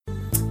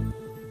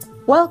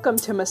Welcome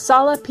to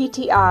Masala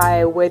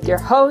PTI with your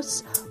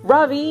hosts,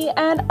 Ravi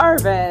and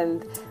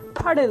Arvind.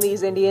 Pardon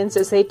these Indians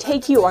as they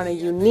take you on a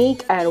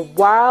unique and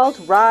wild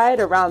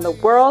ride around the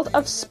world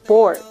of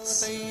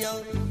sports.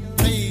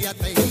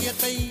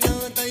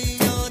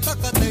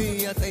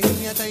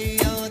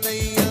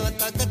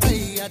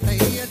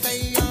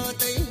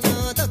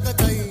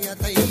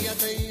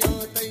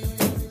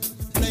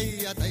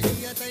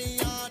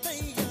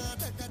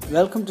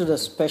 Welcome to the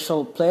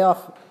special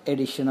playoff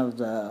edition of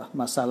the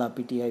Masala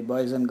PTI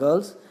Boys and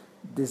Girls.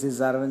 This is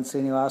Arvind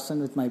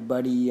Srinivasan with my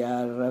buddy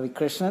Ravi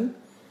Krishnan.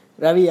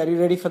 Ravi, are you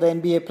ready for the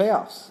NBA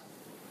playoffs?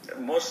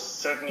 Most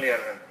certainly,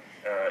 Arvind.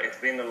 It's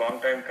been a long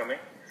time coming.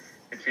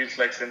 It feels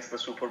like since the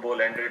Super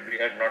Bowl ended, we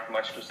had not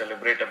much to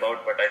celebrate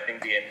about, but I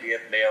think the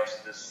NBA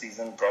playoffs this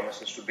season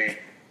promises to be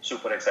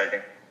super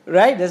exciting.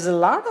 Right, there's a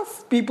lot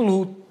of people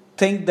who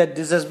think that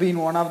this has been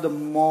one of the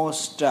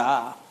most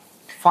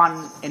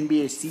fun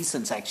NBA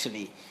seasons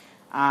actually,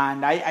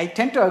 and I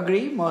tend to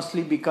agree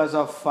mostly because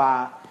of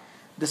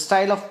the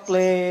style of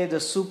play, the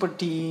super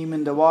team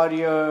and the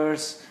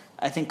Warriors.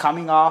 I think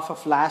coming off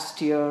of last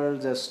year,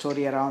 the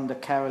story around the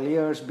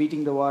Cavaliers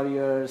beating the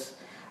Warriors,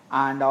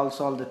 and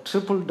also all the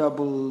triple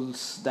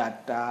doubles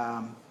that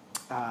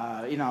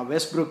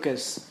Westbrook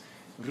is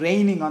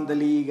reigning on the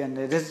league, and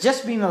there's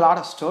just been a lot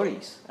of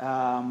stories.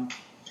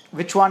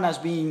 Which one has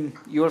been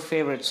your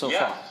favorite so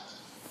far?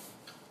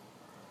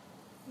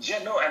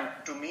 Yeah, no, and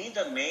to me,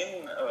 the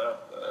main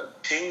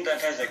thing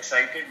that has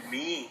excited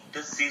me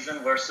this season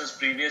versus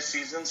previous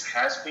seasons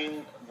has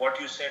been what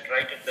you said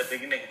right at the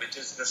beginning, which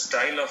is the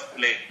style of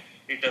play.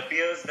 It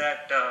appears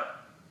that,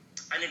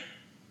 and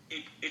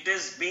it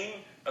has been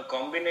a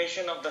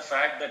combination of the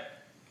fact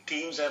that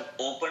teams have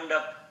opened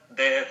up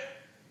their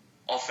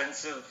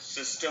offensive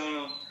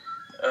system,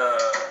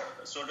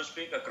 so to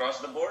speak, across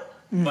the board.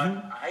 Mm-hmm. But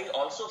I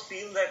also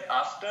feel that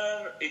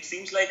after, it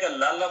seems like a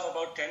lull of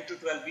about 10 to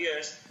 12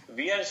 years,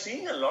 we are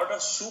seeing a lot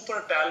of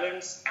super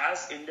talents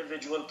as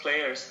individual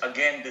players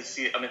again this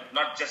year. I mean,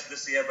 not just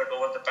this year, but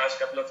over the past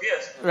couple of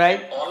years.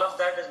 Right. And all of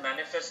that is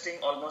manifesting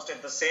almost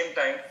at the same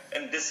time.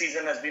 And this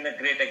season has been a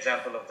great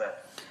example of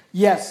that.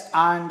 Yes,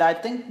 and I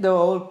think the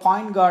whole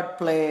point guard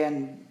play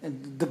and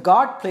the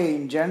guard play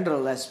in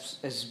general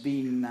has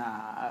been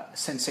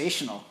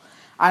sensational.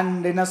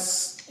 And in a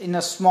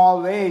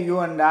small way, you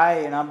and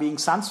I, being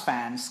Suns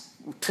fans,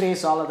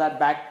 trace all of that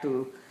back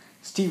to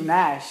Steve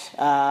Nash,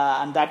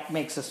 and that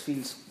makes us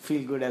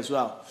feel good as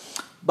well.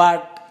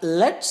 But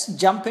let's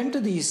jump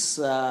into these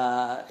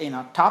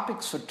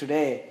topics for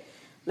today.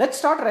 Let's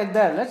start right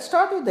there. Let's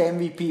start with the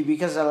MVP,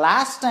 because the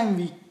last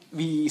time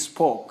we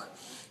spoke,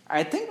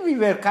 I think we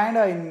were kind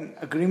of in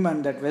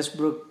agreement that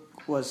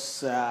Westbrook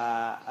was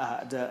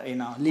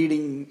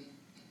leading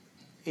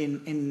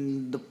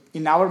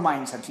in our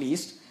minds at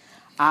least,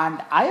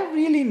 and I have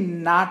really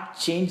not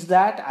changed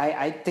that.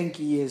 I think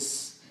he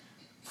is,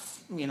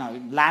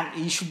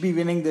 he should be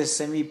winning this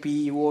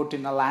MVP vote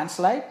in a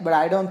landslide, but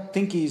I don't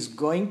think he's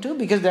going to,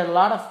 because there are a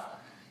lot of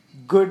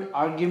good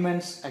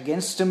arguments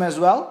against him as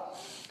well.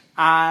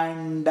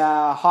 And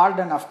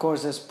Harden, of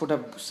course, has put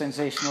up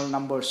sensational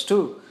numbers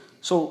too.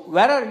 So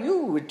where are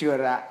you with your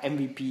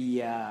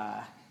MVP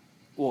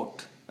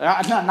vote?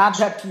 Not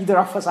that either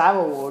of us have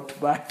a vote,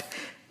 but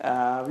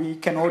we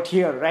can vote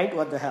here, right?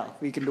 What the hell?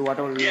 We can do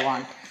whatever we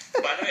want.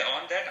 By the way,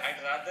 on that,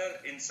 I'd rather,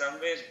 in some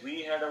ways,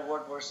 we had a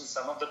vote versus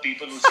some of the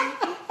people who seem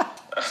to.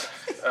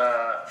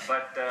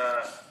 But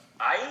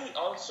I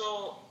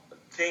also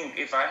think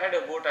if I had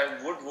a vote,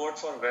 I would vote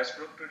for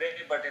Westbrook today.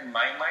 But in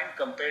my mind,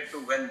 compared to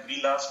when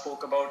we last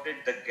spoke about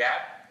it, the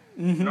gap,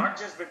 not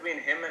just between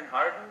him and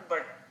Harden,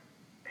 but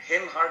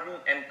him, Harden,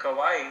 and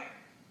Kawhi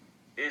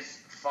is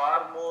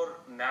far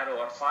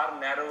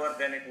narrower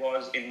than it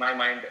was in my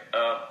mind,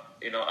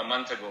 a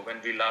month ago when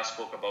we last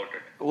spoke about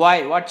it.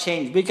 Why? What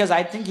changed? Because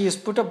I think he has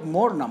put up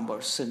more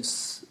numbers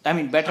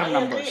better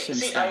numbers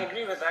since then. I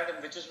agree with that,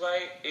 and which is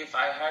why if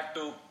I had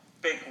to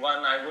pick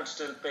one, I would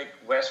still pick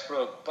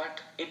Westbrook. But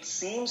it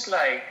seems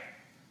like,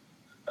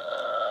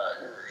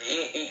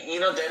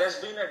 there has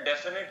been a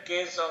definite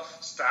case of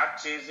start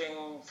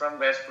chasing from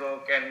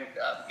Westbrook. And,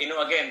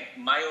 again,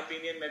 my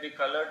opinion may be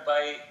colored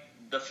by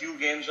the few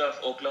games of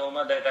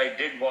Oklahoma that I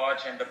did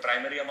watch, and the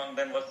primary among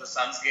them was the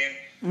Suns game,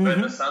 where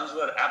the Suns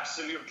were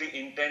absolutely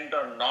intent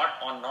on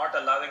not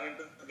allowing him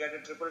to get a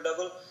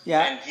triple-double.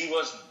 Yeah. And he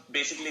was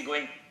basically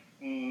going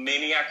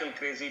maniacal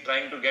crazy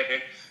trying to get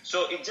it.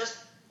 So it just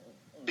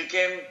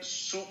became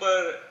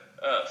super,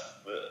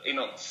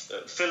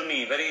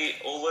 filmy, very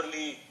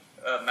overly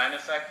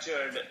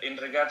manufactured in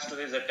regards to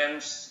his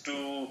attempts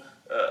to,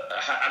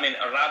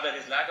 rather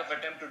his lack of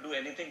attempt to do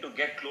anything to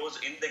get close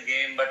in the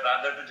game, but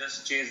rather to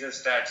just chase his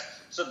stats.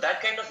 So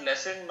that kind of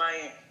lessened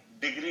my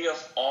degree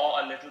of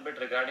awe a little bit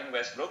regarding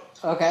Westbrook.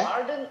 Okay.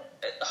 Harden,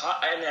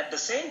 and at the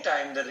same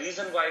time, the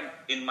reason why,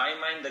 in my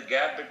mind, the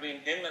gap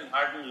between him and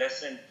Harden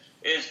lessened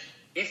is,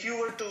 if you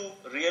were to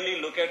really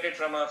look at it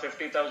from a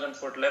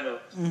 50,000-foot level,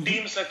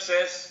 team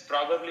success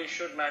probably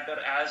should matter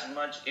as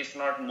much, if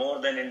not more,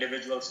 than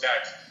individual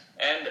stats.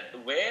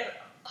 And where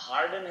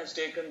Harden has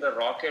taken the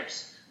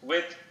Rockets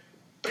with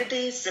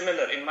pretty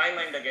similar, in my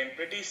mind again,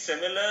 pretty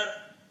similar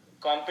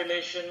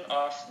compilation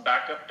of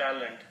backup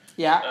talent.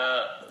 Yeah.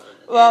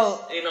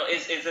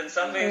 Is in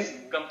some ways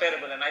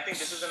comparable, and I think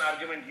this is an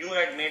argument you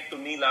had made to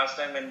me last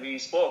time when we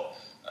spoke,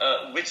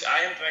 which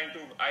I am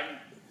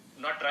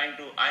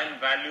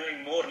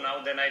valuing more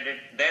now than I did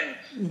then.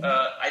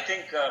 I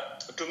think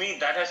to me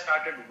that has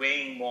started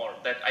weighing more.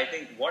 That I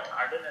think what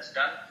Harden has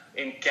done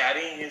in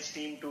carrying his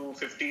team to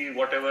 50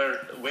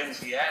 whatever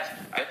wins he has,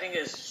 I think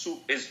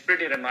is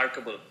pretty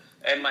remarkable.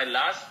 And my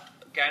last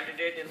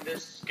candidate in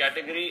this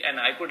category, and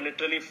I could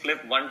literally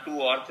flip 1, 2,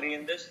 or 3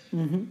 in this.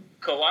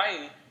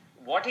 Kawhi,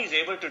 what he's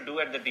able to do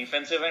at the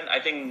defensive end, I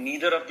think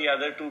neither of the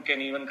other two can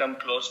even come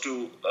close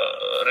to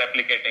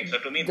replicating. So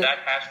to me, that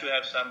has to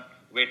have some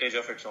weightage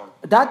of its own.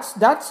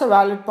 That's a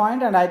valid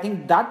point, and I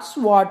think that's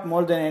what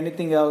more than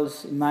anything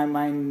else in my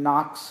mind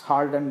knocks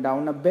Harden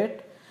down a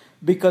bit,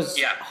 because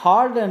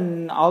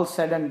Harden, all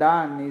said and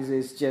done,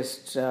 is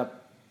just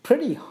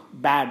pretty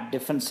bad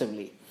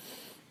defensively.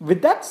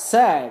 With that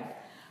said,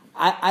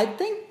 I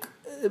think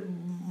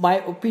my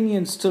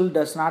opinion still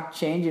does not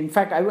change. In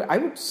fact, I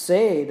would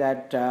say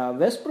that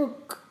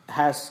Westbrook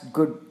has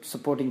good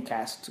supporting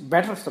cast,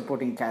 better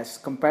supporting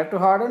cast compared to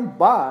Harden,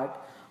 but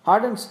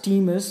Harden's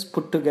team is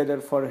put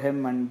together for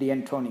him and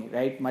D'Antoni,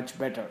 right? Much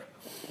better.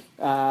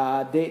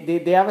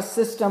 They have a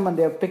system and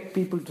they have picked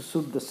people to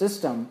suit the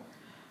system.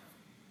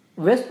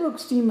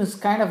 Westbrook's team is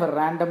kind of a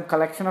random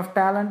collection of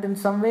talent in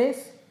some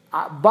ways,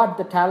 but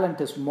the talent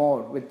is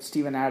more with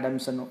Steven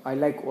Adams, and I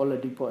like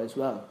Oladipo as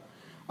well.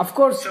 Of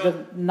course,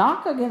 the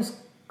knock against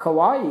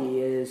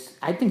Kawhi is,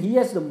 I think he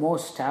has the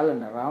most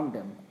talent around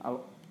him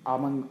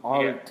among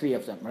all three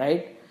of them,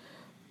 right?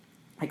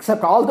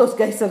 Except all those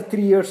guys are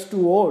 3 years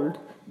too old,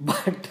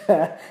 but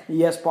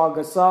he has Paul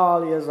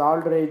Gasol, he has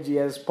Aldridge, he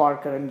has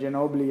Parker and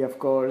Ginobili, of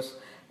course.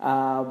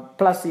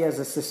 Plus, he has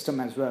a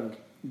system as well,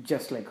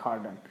 just like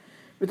Harden.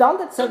 With all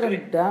that said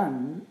and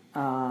done,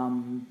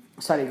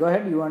 sorry, go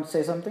ahead. You want to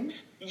say something?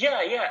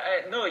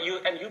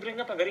 You bring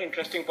up a very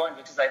interesting point,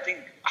 which is I think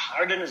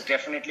Harden is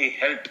definitely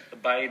helped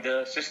by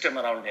the system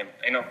around him.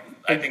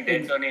 I think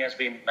D'Antoni has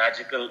been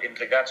magical in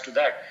regards to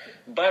that.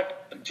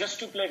 But just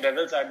to play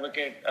devil's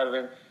advocate,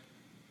 Arvind,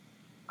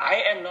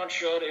 I am not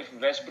sure if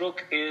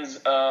Westbrook is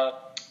the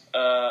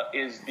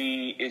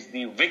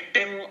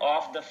victim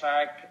of the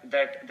fact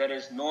that there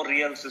is no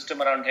real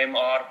system around him,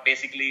 or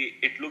basically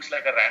it looks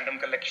like a random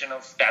collection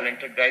of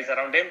talented guys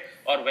around him,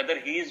 or whether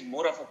he is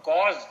more of a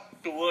cause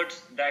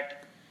towards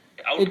that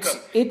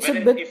outcome.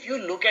 If you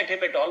look at him,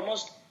 it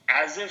almost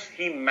as if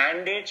he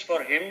mandates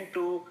for him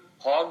to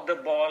hog the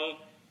ball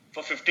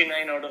for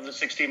 59 out of the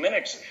 60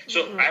 minutes.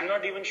 So I'm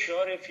not even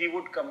sure if he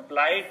would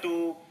comply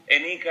to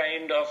any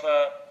kind of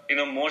a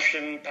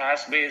motion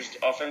pass-based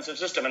offensive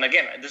system. And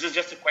again, this is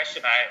just a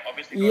question. I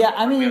obviously don't know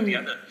one way or the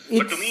other.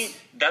 But to me,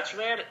 that's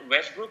where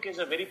Westbrook is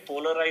a very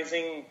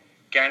polarizing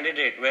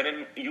candidate,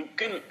 wherein you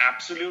can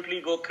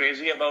absolutely go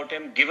crazy about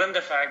him, given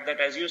the fact that,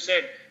 as you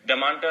said,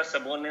 Domantas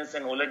Sabonis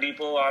and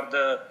Oladipo are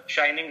the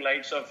shining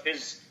lights of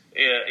his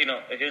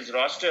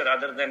roster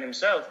rather than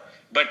himself.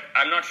 But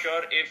I'm not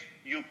sure if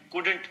you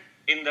couldn't,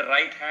 in the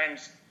right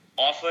hands,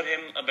 offer him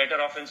a better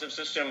offensive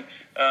system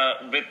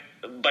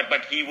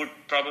but he would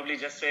probably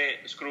just say,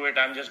 screw it,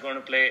 I'm just going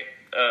to play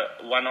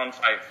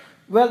 1-on-5.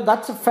 Well,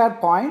 that's a fair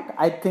point.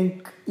 I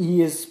think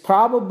he is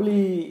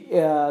probably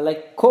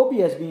like Kobe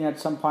has been at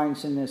some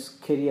points in his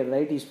career,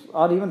 right?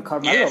 Or even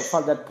Carmelo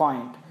for that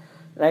point,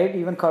 right?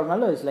 Even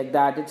Carmelo is like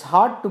that. It's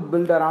hard to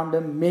build around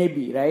him,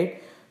 maybe,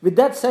 right? With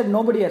that said,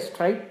 nobody has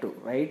tried to,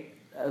 right?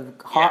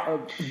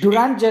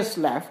 Durant just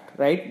left,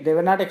 right? They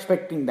were not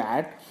expecting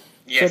that.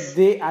 Yes. So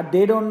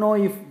they don't know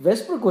if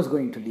Westbrook was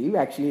going to leave.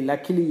 Actually,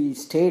 luckily he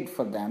stayed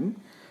for them.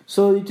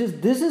 So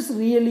this is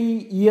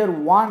really year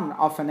one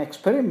of an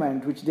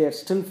experiment which they are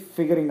still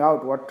figuring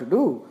out what to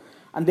do.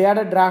 And they had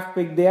a draft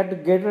pick. They had to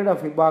get rid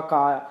of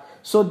Ibaka.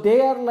 So they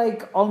are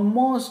like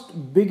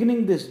almost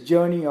beginning this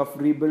journey of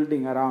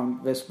rebuilding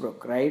around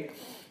Westbrook, right?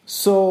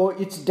 So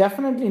it's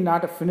definitely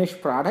not a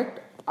finished product.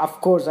 Of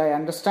course, I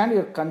understand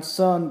your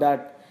concern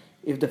that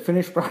if the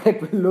finished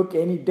product will look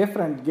any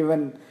different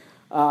given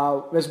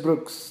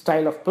Westbrook's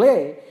style of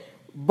play.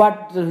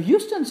 But the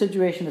Houston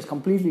situation is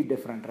completely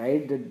different,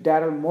 right?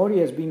 Daryl Morey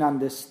has been on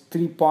this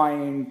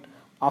 3-point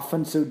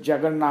offensive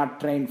juggernaut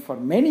train for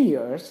many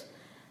years.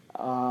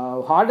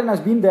 Harden has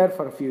been there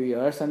for a few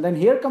years. And then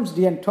here comes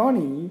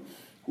D'Antoni,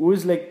 who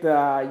is like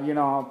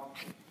the,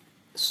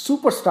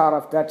 superstar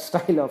of that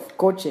style of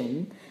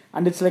coaching.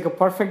 And it's like a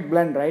perfect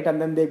blend, right?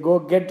 And then they go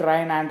get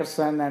Ryan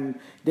Anderson and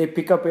they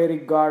pick up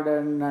Eric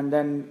Gordon. And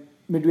then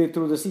midway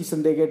through the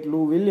season, they get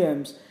Lou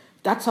Williams.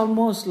 That's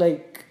almost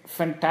like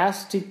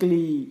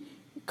fantastically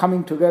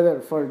coming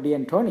together for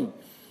D'Antoni.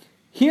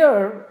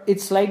 Here,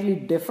 it's slightly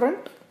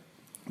different,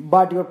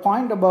 but your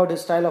point about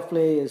his style of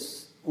play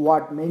is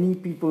what many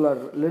people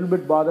are a little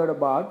bit bothered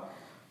about.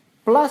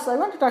 Plus, I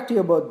want to talk to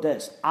you about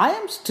this. I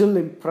am still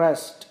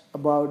impressed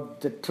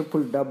about the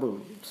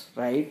triple-doubles,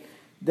 right?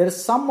 There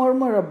is some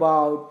murmur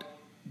about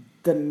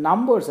the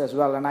numbers as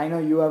well, and I know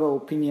you have an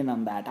opinion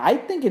on that. I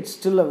think it's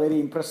still a very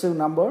impressive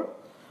number,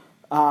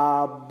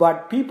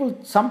 but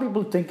some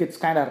people think it's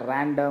kind of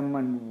random,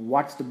 and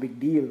what's the big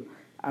deal?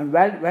 And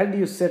where do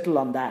you settle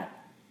on that?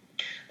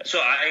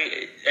 So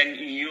and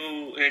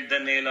you hit the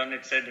nail on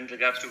it, said in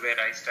regards to where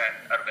I stand,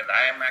 Arvind.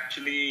 I am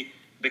actually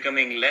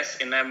becoming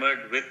less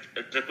enamored with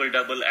a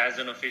triple-double as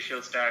an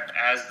official stat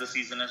as the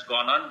season has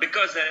gone on,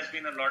 because there has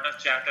been a lot of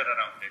chatter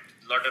around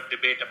it, a lot of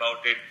debate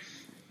about it.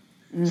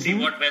 Mm-hmm. See,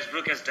 what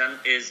Westbrook has done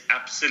is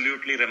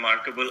absolutely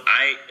remarkable.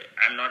 I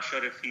am not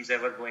sure if he's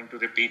ever going to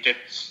repeat it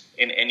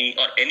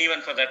or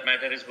anyone for that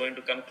matter is going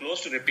to come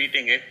close to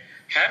repeating it.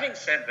 Having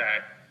said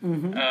that,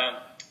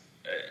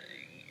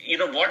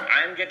 what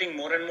I'm getting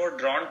more and more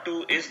drawn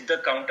to is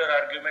the counter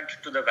argument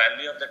to the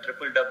value of the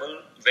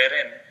triple-double,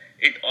 wherein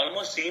it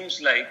almost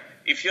seems like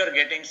if you're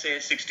getting, say,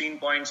 16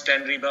 points,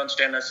 10 rebounds,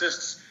 10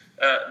 assists,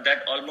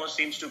 that almost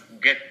seems to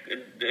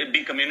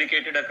be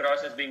communicated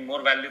across as being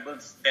more valuable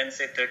than,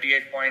 say,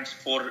 38 points,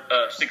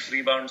 6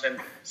 rebounds and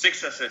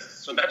 6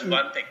 assists. So that's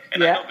one thing.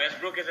 And I know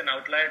Westbrook is an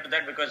outlier to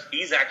that because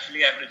he's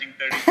actually averaging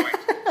 30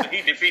 points. So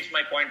he defeats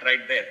my point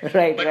right there.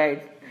 Right.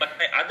 But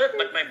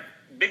my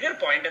bigger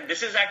point, and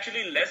this is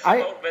actually less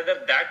about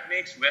whether that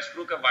makes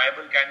Westbrook a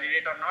viable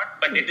candidate or not,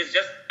 but it is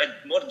just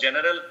a more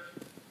general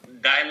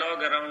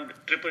dialogue around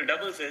triple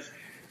doubles, is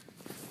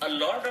a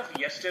lot of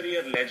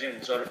yesteryear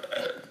legends or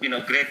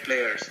great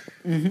players,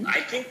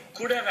 I think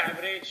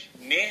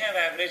may have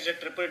averaged a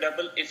triple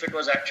double if it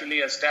was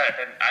actually a stat.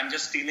 And I'm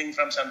just stealing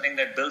from something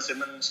that Bill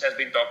Simmons has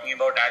been talking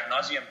about ad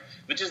nauseum,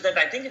 which is that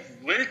I think if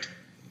Wilt,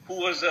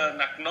 who was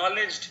an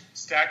acknowledged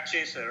stat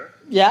chaser,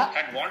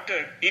 had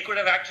wanted, he could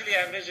have actually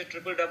averaged a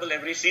triple-double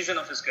every season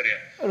of his career.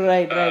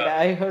 Right.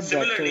 I heard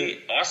similarly,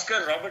 that too.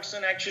 Oscar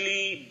Robertson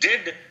actually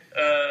did,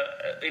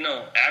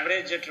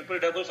 average a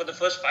triple-double for the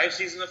first 5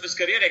 seasons of his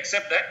career,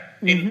 except that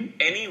in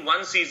any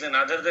one season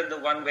other than the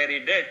one where he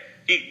did,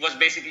 he was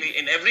basically,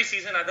 in every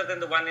season other than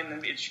the one in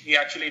which he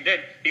actually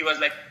did, he was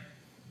like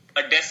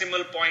a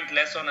decimal point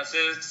less on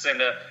assists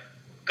and a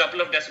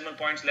couple of decimal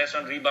points less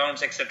on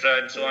rebounds,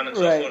 etc., and so on and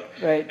so forth.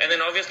 Right. And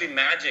then obviously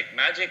Magic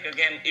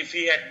again, if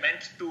he had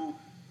meant to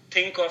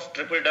think of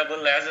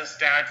triple-double as a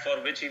stat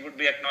for which he would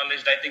be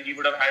acknowledged, I think he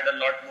would have had a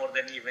lot more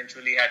than he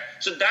eventually had.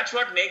 So that's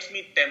what makes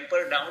me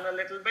temper down a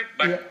little bit,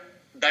 but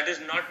that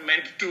is not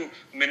meant to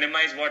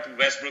minimize what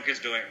Westbrook is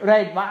doing.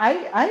 Right.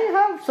 I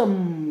have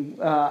some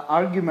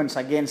arguments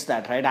against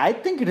that, right? I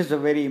think it is a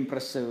very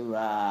impressive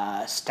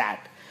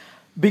stat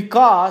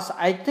because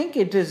I think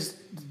it is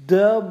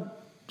the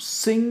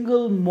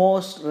single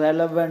most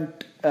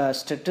relevant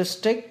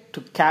statistic to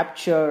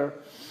capture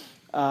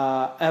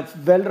a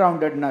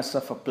well-roundedness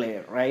of a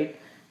player, right?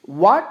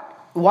 Why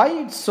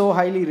it's so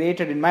highly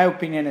rated, in my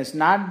opinion, is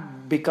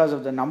not because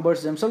of the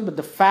numbers themselves, but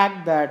the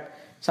fact that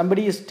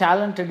somebody is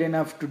talented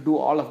enough to do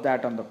all of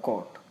that on the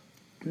court.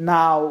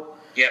 Now,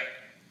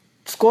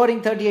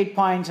 scoring 38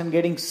 points and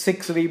getting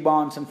 6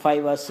 rebounds and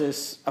 5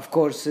 assists, of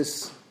course,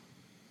 is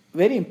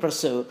very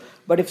impressive.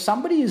 But if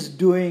somebody is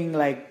doing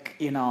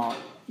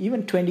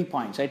even 20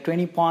 points, right?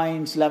 20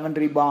 points, 11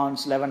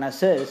 rebounds, 11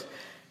 assists,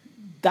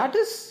 that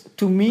is,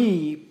 to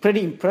me,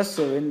 pretty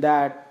impressive in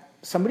that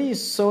somebody is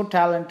so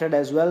talented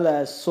as well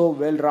as so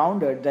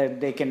well-rounded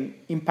that they can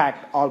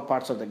impact all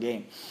parts of the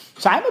game.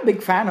 So I'm a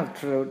big fan of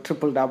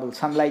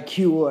triple-doubles, unlike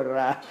you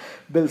or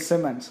Bill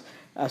Simmons.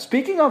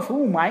 Speaking of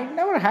whom, I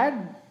never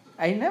had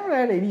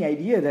any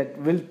idea that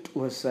Wilt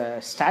was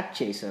a stat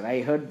chaser.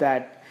 I heard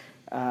that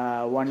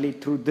only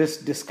through this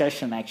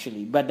discussion,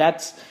 actually. But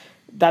that's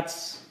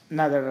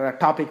another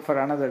topic for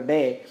another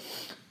day.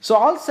 So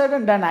all said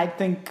and done, I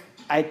think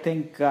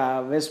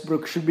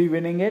Westbrook should be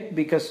winning it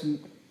because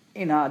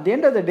at the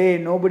end of the day,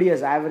 nobody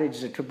has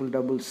averaged a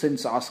triple-double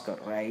since Oscar,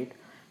 right?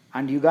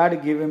 And you got to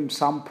give him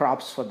some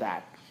props for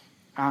that.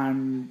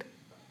 And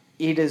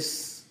it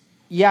is,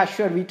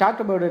 sure, we talked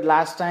about it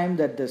last time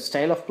that the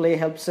style of play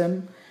helps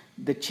him,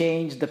 the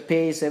change, the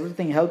pace,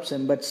 everything helps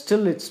him, but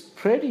still it's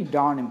pretty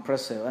darn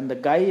impressive. And the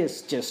guy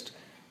is just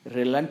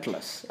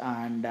relentless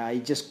and he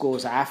just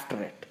goes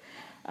after it.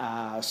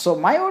 So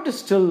my vote is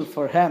still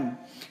for him.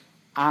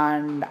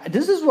 And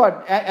this is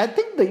what I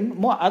think the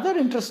other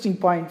interesting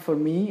point for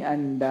me,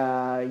 and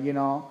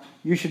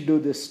you should do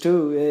this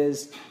too,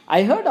 is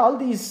I heard all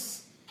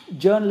these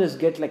journalists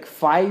get like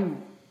 5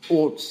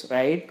 votes,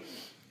 right?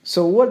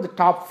 So over the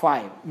top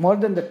 5, more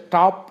than the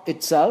top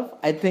itself,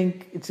 I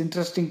think it's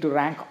interesting to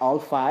rank all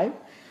 5.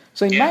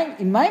 So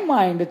in my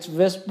mind, it's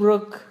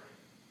Westbrook,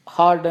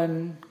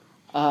 Harden,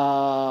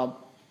 LeBron,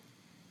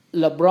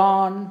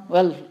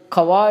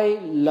 Kawhi,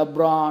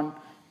 LeBron,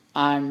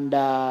 and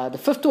the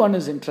 5th one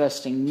is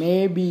interesting.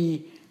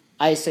 Maybe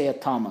Isaiah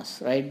Thomas,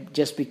 right?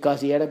 Just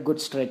because he had a good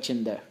stretch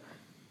in there.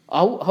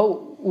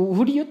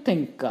 Who do you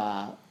think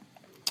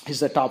is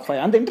the top 5?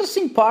 And the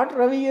interesting part,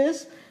 Ravi,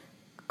 is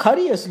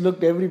Curry has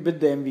looked every bit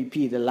the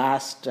MVP the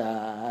last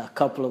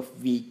couple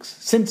of weeks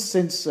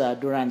since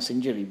Durant's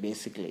injury,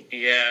 basically.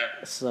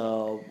 Yeah.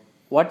 So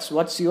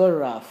what's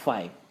your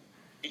 5?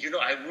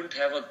 I wouldn't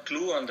have a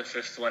clue on the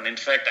 5th one. In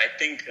fact, I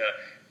think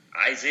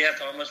Isaiah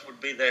Thomas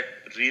would be that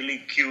really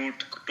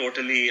cute,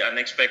 totally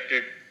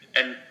unexpected,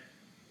 and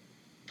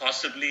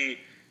possibly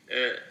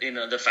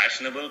the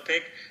fashionable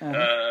pick,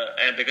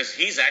 and because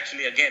he's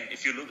actually, again,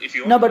 if you look at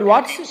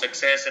team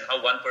success and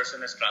how one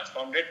person has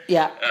transformed it,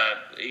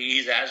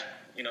 he's as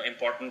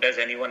important as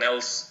anyone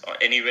else or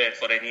anywhere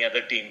for any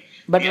other team.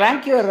 But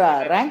rank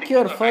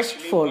your first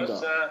four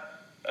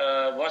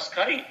was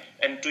Curry,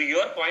 and to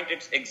your point,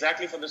 it's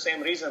exactly for the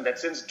same reason that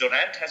since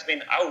Durant has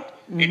been out,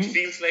 it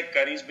feels like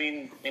Curry's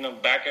been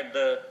back at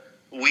the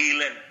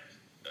wheel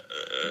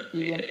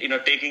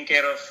and taking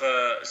care of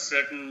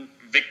certain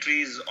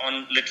victories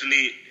on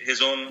literally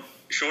his own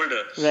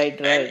shoulder. Right.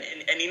 And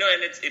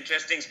it's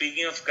interesting.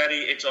 Speaking of Curry,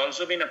 it's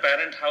also been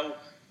apparent how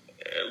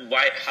and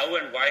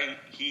why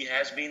he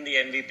has been the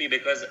MVP,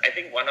 because I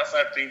think one of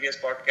our previous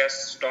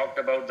podcasts talked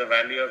about the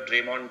value of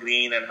Draymond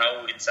Green and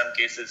how in some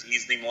cases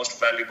he's the most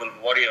valuable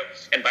Warrior.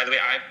 And by the way,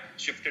 I've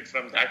shifted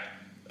from that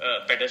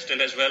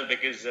pedestal as well,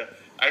 because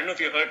I don't know if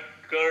you heard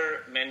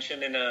Kerr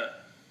mention in a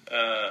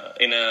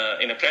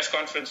press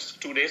conference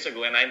 2 days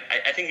ago, and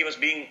I think he was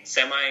being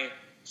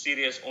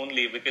semi-serious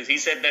only, because he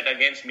said that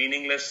against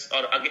meaningless,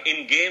 or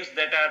in games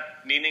that are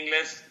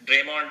meaningless,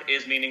 Draymond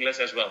is meaningless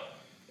as well.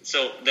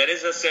 So there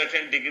is a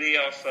certain degree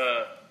of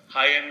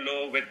high and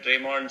low with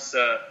Draymond's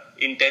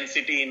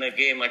intensity in a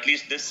game, at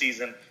least this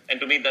season. And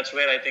to me, that's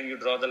where I think you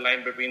draw the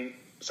line between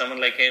someone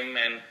like him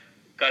and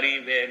Curry,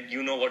 where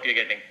you know what you're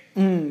getting.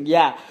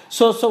 Yeah.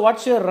 So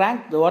what's your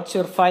rank? What's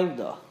your 5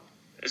 though?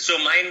 So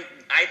mine,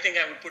 I think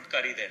I would put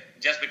Curry there,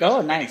 just because.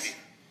 Oh, nice.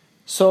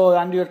 So,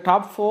 and your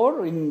top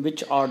 4 in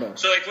which order?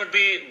 So it would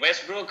be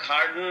Westbrook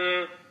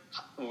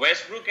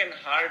and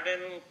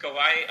Harden,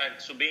 Kawhi,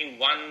 so being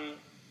 1A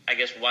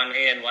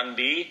and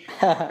 1B.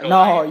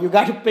 No, you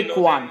got to pick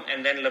one.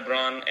 And then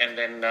LeBron and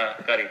then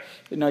Curry.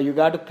 No, you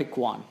got to pick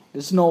one.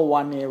 There's no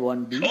 1A,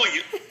 1B. Oh,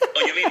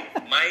 you mean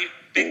my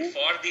pick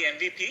for the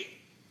MVP?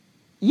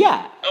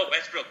 Yeah. Oh,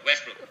 Westbrook.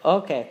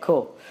 Okay,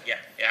 cool. Yeah,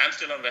 I'm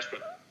still on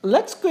Westbrook.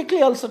 Let's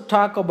quickly also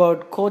talk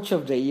about Coach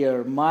of the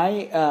Year.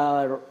 My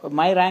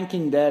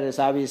ranking there is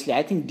obviously,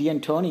 I think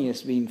D'Antoni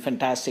has been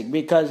fantastic,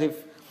 because if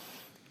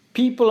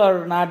people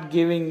are not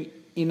giving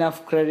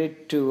enough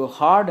credit to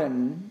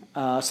Harden,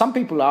 some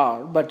people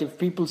are, but if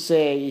people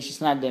say he's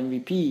not the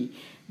MVP,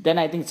 then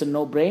I think it's a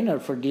no-brainer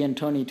for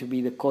D'Antoni to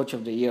be the Coach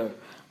of the Year.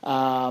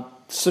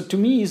 So to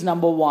me, he's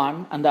number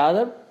 1, and the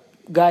other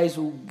guys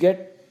who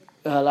get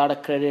a lot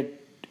of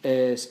credit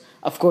is,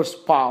 of course,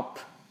 Pop,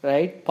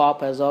 right?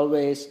 Pop, as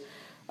always,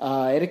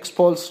 Eric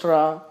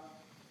Spoelstra,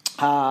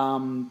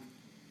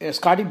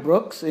 Scotty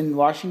Brooks in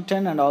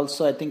Washington, and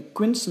also I think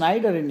Quinn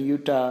Snyder in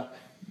Utah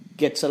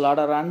gets a lot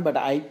of run, but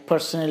I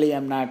personally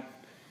am not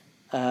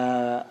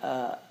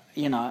a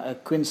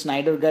Quinn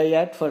Snyder guy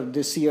yet for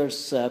this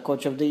year's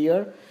Coach of the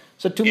Year.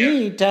 So to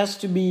me, it has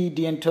to be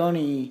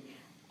D'Antoni,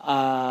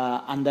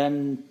 and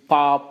then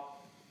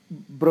Pop,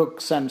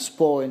 Brooks, and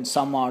Spo in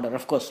some order.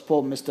 Of course,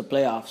 Spo missed the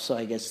playoffs, so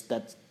I guess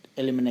that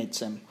eliminates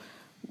him.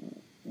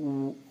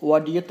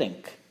 What do you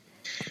think?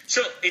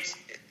 So it's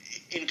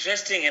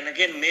interesting, and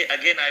again,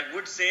 I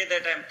would say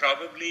that I'm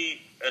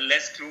probably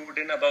less clued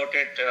in about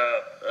it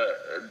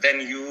than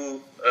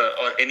you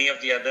or any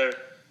of the other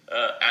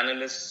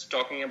analysts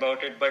talking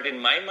about it. But in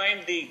my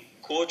mind, the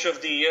Coach of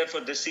the Year for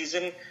this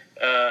season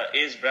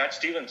is Brad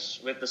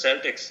Stevens with the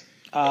Celtics.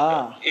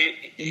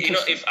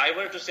 If I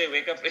were to say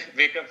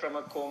wake up from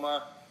a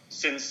coma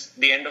since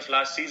the end of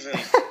last season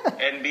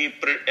and be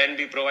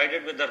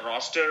provided with the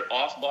roster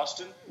of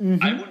Boston,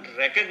 I wouldn't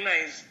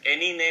recognize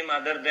any name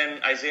other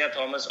than Isaiah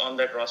Thomas on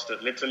that roster,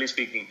 literally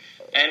speaking.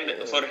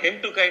 And for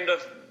him to kind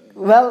of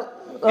hold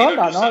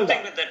on.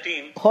 With the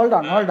team. Hold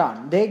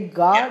on. They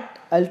got.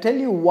 I'll tell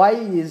you why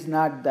he is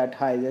not that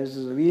high. There's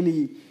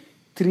really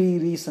 3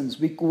 reasons.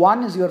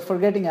 One is you're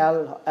forgetting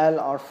Al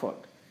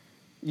Horford.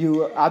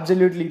 You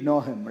absolutely know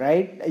him,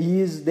 right?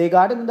 They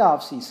got him in the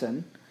off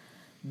season.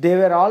 They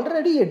were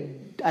already.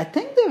 I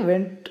think they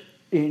went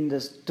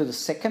to the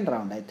second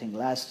round. I think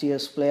last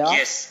year's playoffs.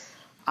 Yes.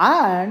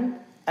 And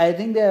I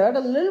think they had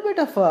a little bit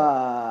of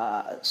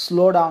a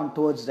slowdown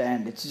towards the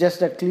end. It's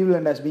just that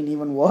Cleveland has been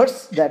even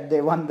worse, that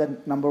they won the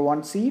number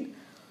 1 seed.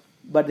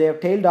 But they have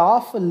tailed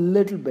off just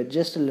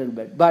a little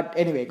bit. But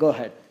anyway, go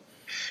ahead.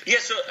 Yeah,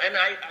 so, and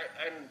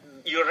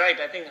you're right.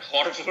 I think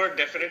Horford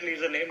definitely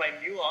is a name I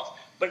knew of.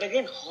 But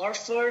again,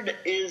 Horford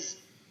is,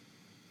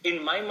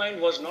 in my mind,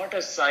 was not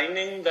a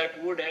signing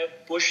that would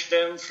have pushed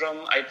them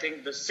from, I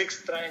think, the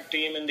 6th ranked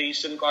team in the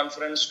Eastern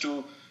Conference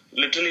to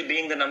literally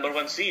being the number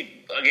 1 seed.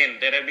 Again,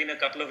 there have been a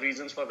couple of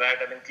reasons for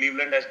that. I mean,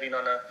 Cleveland has been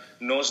on a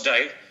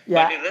nosedive.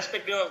 Yeah. But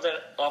irrespective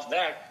of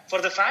that, for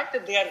the fact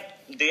that they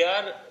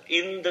are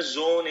in the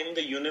zone, in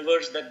the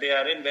universe that they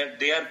are in, where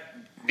they are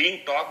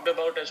being talked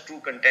about as true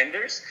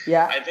contenders,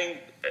 I think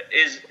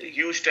is a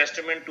huge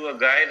testament to a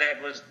guy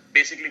that was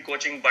basically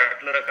coaching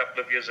Butler a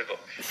couple of years ago.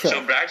 Sure.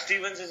 So Brad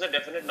Stevens is a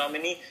definite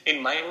nominee.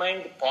 In my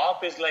mind,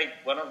 Pop is like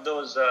one of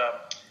those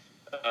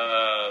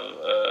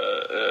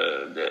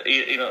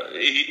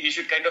he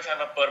should kind of have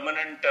a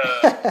permanent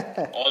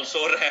also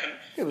ran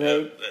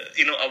Right.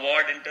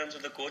 award in terms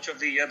of the coach of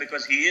the year,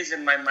 because he is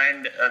in my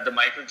mind the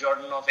Michael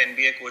Jordan of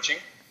NBA coaching.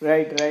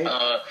 Right.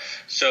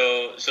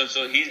 So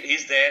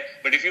he's there.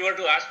 But if you were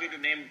to ask me to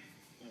name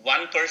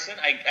one person,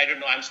 I don't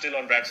know. I'm still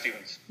on Brad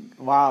Stevens.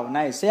 Wow,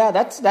 nice. Yeah,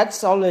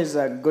 that's always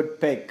a good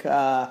pick.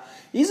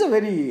 He's a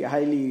very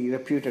highly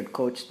reputed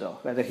coach, though,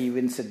 whether he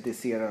wins it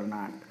this year or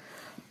not.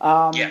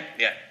 Yeah.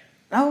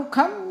 Now,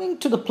 coming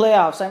to the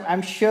playoffs,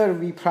 I'm sure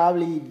we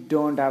probably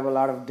don't have a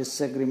lot of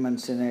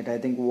disagreements in it. I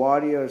think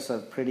Warriors are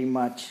pretty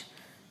much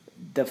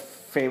the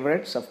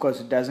favorites. Of course,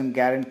 it doesn't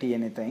guarantee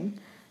anything.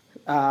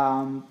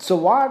 So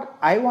what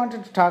I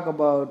wanted to talk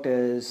about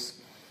is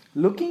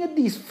looking at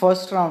these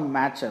first round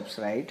matchups,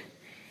 right?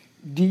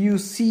 Do you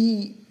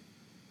see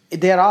a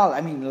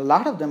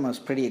lot of them are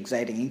pretty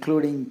exciting,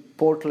 including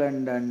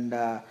Portland and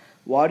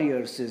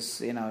Warriors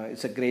it's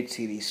a great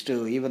series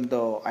too, even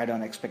though I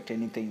don't expect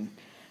anything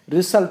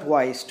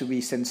result-wise to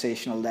be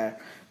sensational there.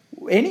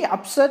 Any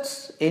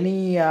upsets?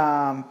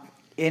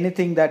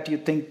 Anything that you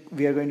think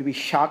we are going to be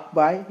shocked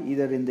by,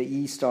 either in the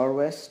East or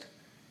West?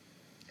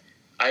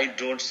 I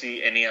don't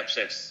see any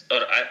upsets,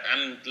 or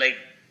I'm like,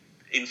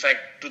 in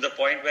fact, to the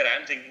point where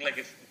I'm thinking like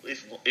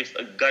if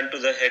a gun to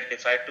the head,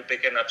 if I had to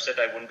pick an upset,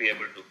 I wouldn't be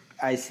able to.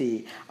 I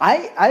see.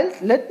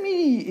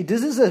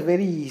 This is a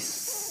very,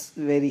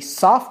 very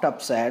soft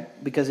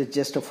upset because it's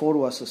just a 4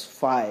 versus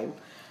 5.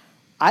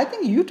 I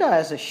think Utah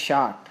has a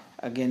shot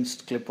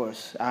against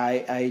Clippers.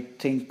 I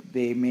think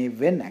they may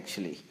win,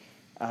 actually.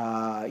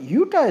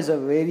 Utah is a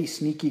very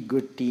sneaky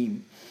good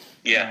team.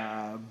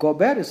 Yeah.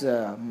 Gobert is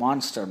a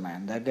monster,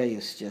 man. That guy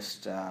is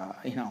just,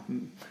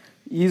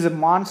 he's a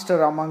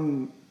monster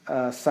among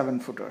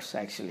 7-footers,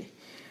 actually.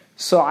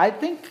 So I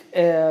think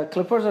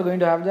Clippers are going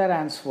to have their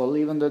hands full,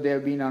 even though they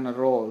have been on a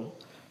roll.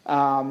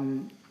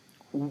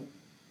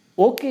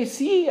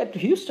 OKC at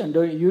Houston,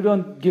 you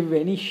don't give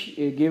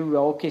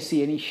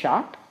OKC any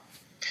shot?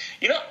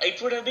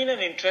 It would have been an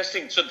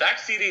interesting. So that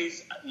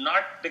series,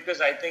 not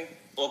because I think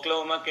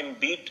Oklahoma can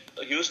beat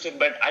Houston,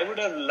 but I would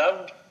have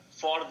loved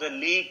for the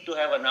league to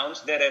have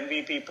announced their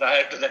MVP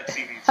prior to that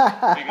series.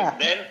 Because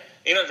then,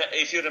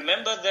 if you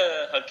remember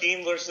the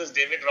Hakeem versus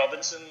David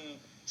Robinson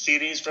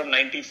series from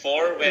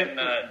 '94, when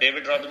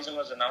David Robinson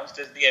was announced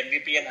as the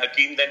MVP and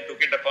Hakeem then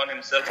took it upon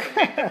himself to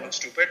make them look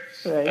stupid.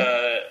 Right.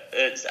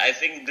 I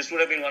think this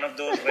would have been one of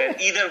those where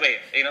either way,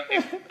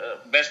 if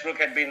Westbrook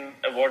had been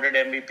awarded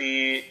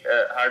MVP,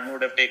 Harden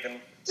would have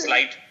taken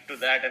slight to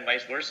that and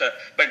vice versa.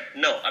 But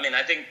no,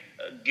 I think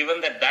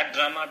given that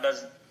drama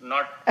does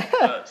not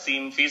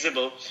seem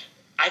feasible,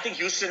 I think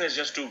Houston is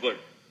just too good.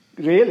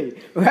 Really?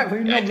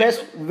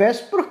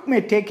 Westbrook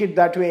may take it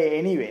that way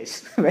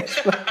anyways.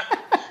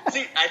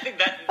 See, I think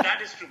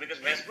that is true,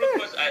 because Westbrook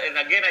was, and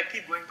again I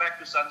keep going back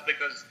to Suns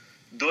because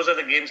those are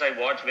the games I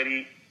watch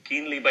very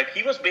keenly, but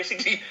he was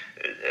basically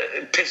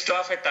pissed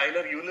off at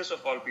Tyler Ulis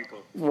of all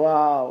people.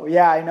 Wow,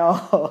 yeah, I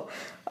know.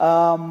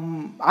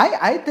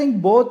 I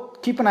think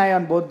keep an eye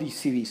on both these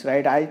series,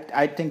 right?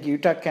 I think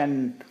Utah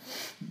can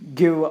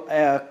give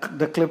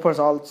the Clippers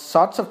all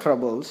sorts of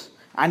troubles,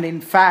 and in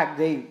fact,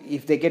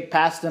 if they get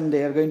past them,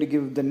 they are going to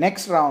give the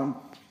next round,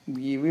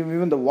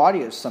 even the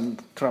Warriors, some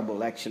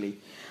trouble, actually.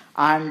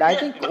 And I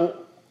think,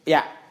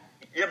 Yeah,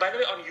 by the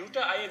way, on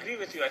Utah, I agree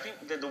with you. I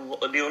think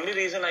the only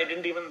reason I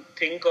didn't even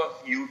think of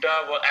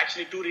Utah were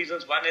actually two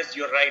reasons. One is,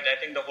 you're right, I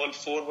think the whole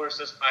 4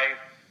 versus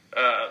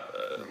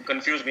 5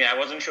 confused me. I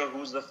wasn't sure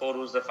who's the 4,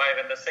 who's the 5.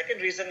 And the second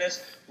reason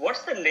is,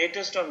 what's the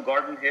latest on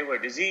Gordon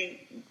Hayward? Is he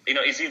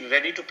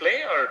ready to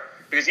play, or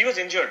because he was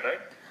injured, right?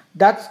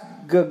 That's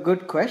a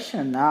good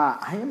question.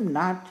 I am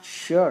not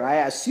sure. I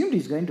assumed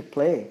he's going to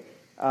play.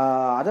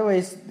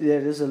 Otherwise,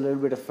 there is a little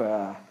bit of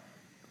a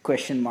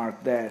question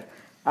mark there.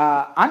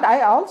 And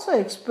I also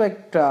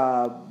expect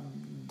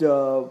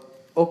the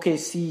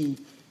OKC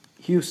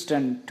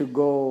Houston to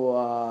go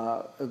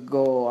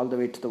all the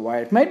way to the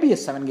wire. It might be a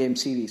 7-game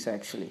series,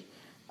 actually.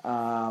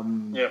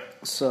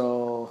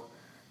 So,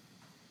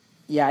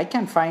 yeah, I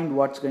can't find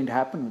what's going to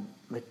happen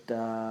with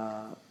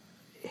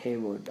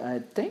Hayward. I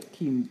think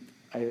he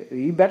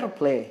better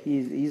play.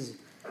 He's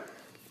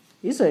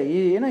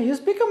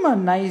become a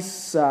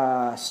nice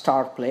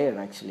star player,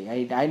 actually.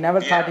 I never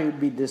thought he would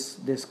be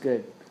this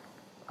good.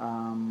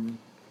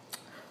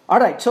 All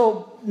right,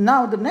 so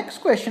now the next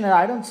question,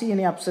 I don't see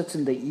any upsets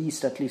in the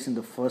East, at least in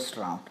the first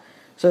round.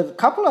 So a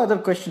couple other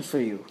questions for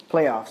you.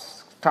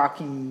 Playoffs,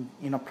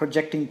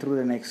 projecting through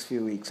the next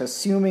few weeks,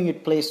 assuming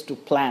it plays to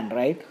plan,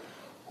 right?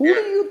 Who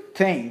do you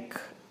think,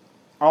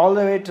 all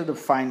the way to the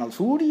finals,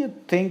 who do you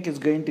think is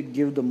going to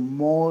give the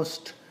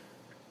most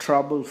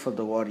trouble for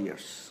the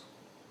Warriors?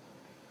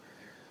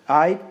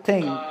 I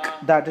think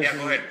that is...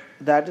 go ahead.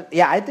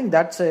 I think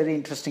that's a very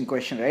interesting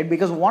question, right?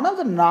 Because one of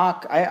the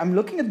I'm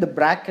looking at the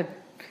bracket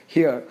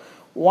here.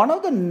 One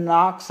of the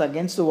knocks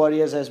against the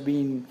Warriors has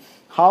been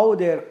how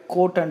they're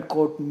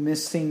quote-unquote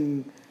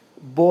missing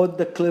both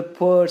the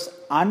Clippers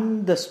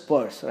and the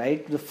Spurs,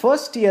 right? The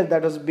first year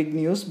that was big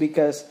news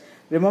because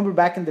remember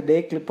back in the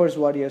day,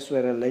 Clippers-Warriors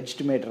were a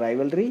legitimate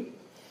rivalry.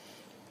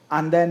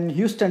 And then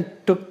Houston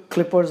took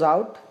Clippers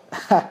out.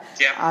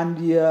 And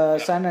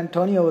San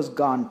Antonio was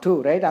gone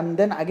too, right? And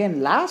then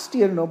again, last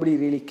year, nobody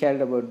really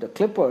cared about the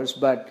Clippers,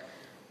 but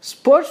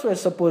Spurs were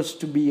supposed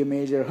to be a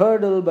major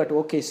hurdle, but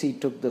OKC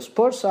took the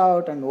Spurs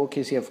out, and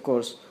OKC, of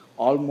course,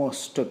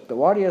 almost took the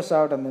Warriors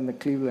out, and then the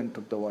Cleveland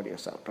took the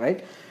Warriors out,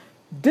 right?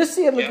 This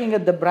year, looking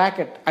at the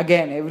bracket,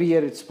 again, every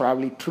year it's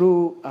probably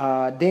true.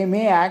 They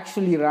may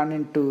actually run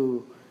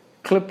into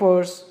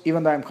Clippers,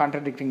 even though I'm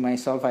contradicting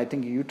myself. I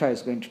think Utah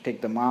is going to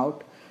take them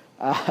out.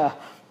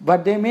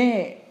 But they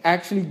may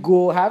actually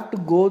have to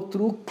go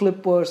through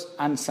Clippers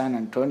and San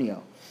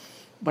Antonio.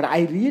 But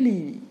I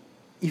really,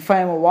 if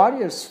I'm a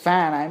Warriors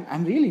fan,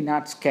 I'm really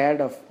not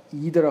scared of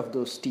either of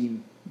those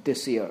teams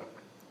this year.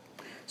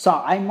 So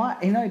I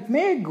might, it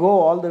may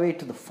go all the way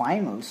to the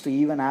finals to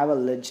even have a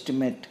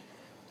legitimate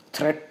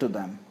threat to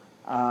them,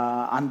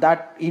 and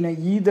that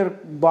either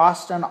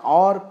Boston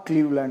or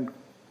Cleveland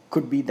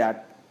could be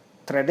that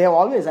threat. They've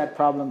always had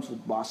problems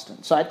with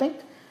Boston, so I think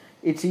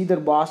it's either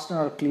Boston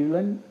or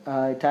Cleveland.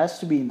 It has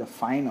to be in the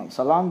finals.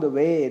 Along the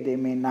way, they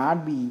may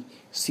not be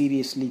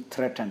seriously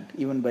threatened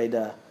even by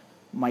the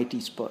mighty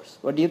Spurs.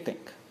 What do you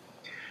think?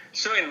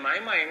 So in my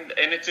mind,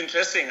 and it's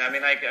interesting, I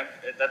mean,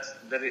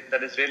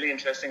 that is really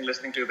interesting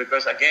listening to you,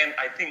 because again,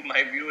 I think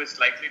my view is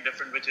slightly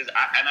different, which is,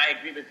 and I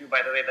agree with you,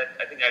 by the way,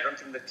 that I don't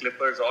think the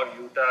Clippers or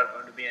Utah are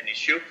going to be an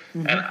issue,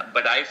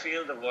 but I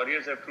feel the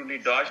Warriors have truly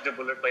dodged a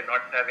bullet by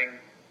not having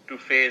to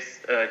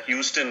face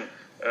Houston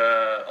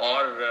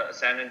or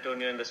San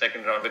Antonio in the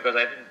second round, because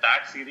I think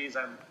that series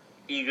I'm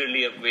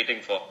eagerly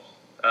waiting for.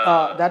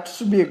 That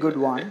should be a good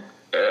one.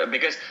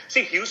 Because,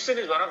 see, Houston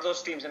is one of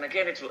those teams, and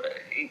again,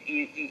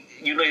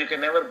 you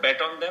can never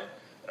bet on them,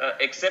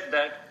 except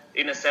that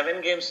in a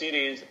 7-game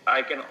series,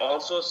 I can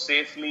also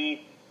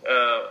safely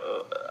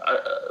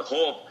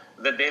hope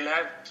that they'll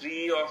have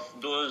 3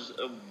 of those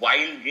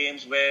wild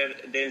games where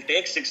they'll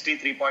take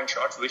 63-point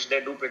shots, which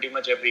they do pretty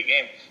much every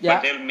game,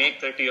 but they'll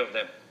make 30 of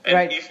them.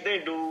 And if they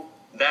do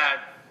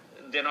that,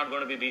 they're not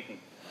going to be beaten.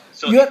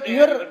 So if they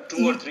have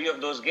 2 or 3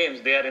 of those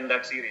games, they are in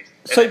that series.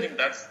 And I think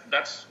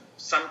that's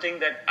something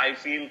that I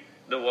feel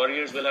the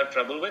Warriors will have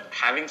trouble with.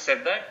 Having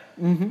said that,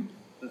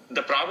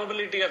 the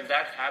probability of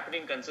that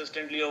happening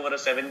consistently over a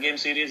 7-game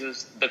series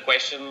is the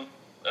question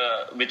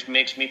which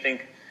makes me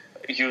think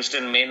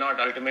Houston may not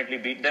ultimately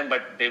beat them,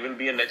 but they will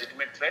be a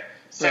legitimate threat.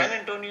 San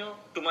Antonio,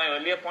 to my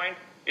earlier point,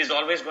 is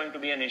always going to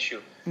be an issue.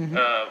 And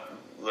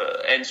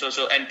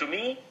to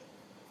me,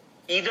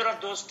 either of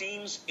those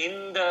teams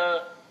in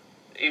the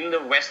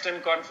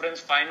Western Conference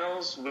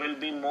Finals will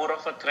be more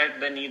of a threat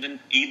than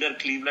either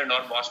Cleveland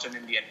or Boston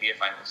in the NBA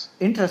Finals.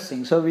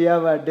 Interesting. So we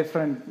have a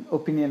different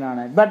opinion on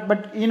it.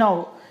 But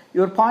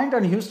your point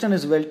on Houston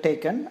is well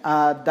taken.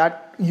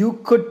 That you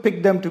could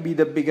pick them to be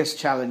the biggest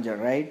challenger,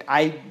 right?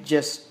 I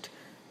just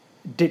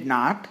did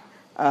not.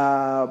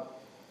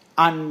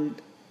 And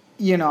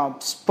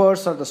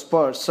Spurs are the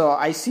Spurs. So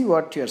I see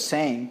what you're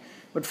saying.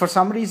 But for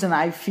some reason,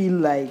 I feel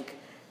like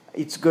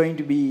it's going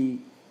to be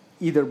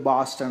either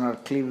Boston or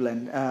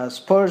Cleveland.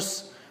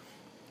 Spurs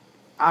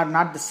are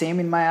not the same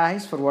in my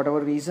eyes for whatever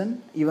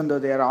reason, even though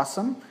they are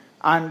awesome.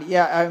 And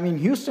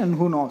Houston,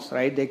 who knows,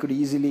 right? They could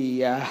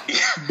easily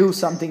do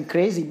something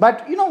crazy.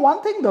 But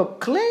one thing though,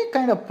 Clay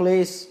kind of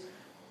plays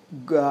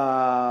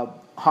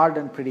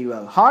Harden pretty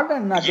well.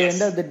 Harden at the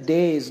end of the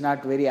day is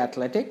not very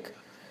athletic.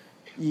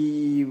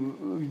 The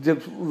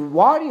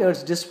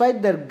Warriors,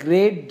 despite their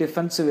great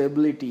defensive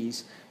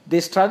abilities, they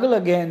struggle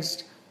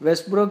against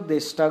Westbrook, they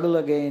struggle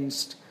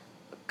against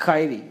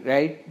Kyrie,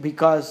 right?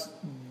 Because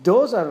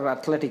those are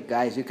athletic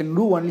guys. You can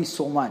do only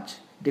so much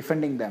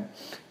defending them.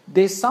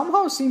 They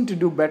somehow seem to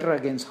do better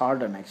against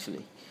Harden,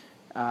 actually.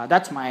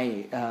 That's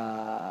my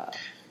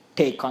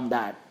take on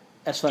that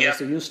as far as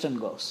the Houston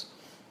goes.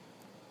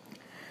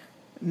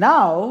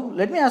 Now,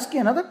 let me ask you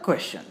another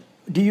question.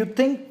 Do you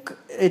think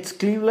it's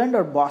Cleveland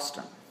or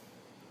Boston?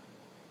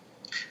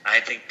 I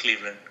think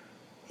Cleveland.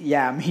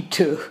 Yeah, me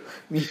too.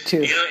 Me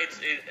too.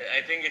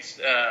 I think it's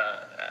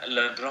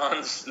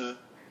LeBron's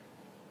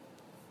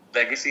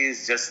legacy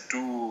is just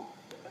too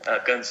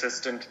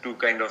consistent to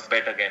kind of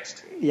bet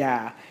against.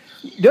 Yeah.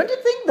 Don't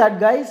you think that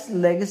guy's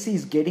legacy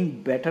is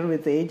getting better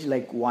with age,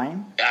 like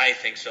wine? I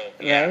think so.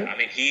 Yeah. Right? I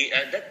mean,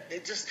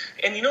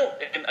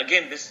 and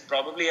again, this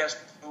probably has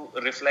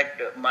to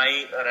reflect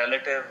my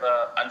relative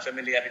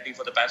unfamiliarity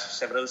for the past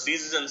several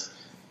seasons.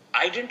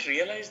 I didn't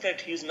realize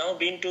that he's now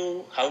been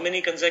to how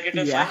many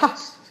consecutive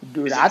finals?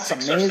 Dude, that's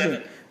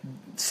amazing.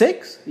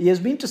 6? He has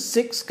been to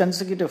 6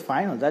 consecutive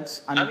finals.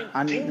 That's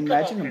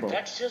unimaginable.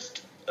 That's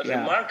just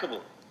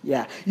remarkable.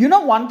 Yeah.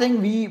 One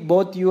thing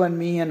both you and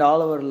me and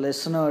all our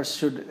listeners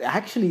should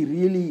actually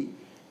really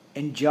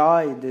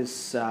enjoy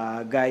this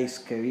guy's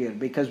career,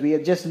 because we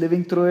are just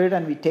living through it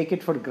and we take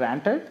it for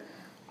granted.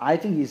 I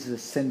think he's a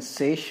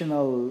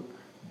sensational,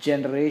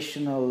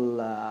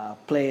 generational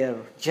player.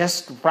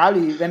 Just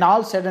probably, when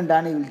all said and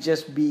done, he will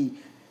just be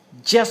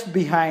just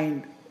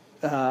behind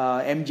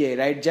MJ,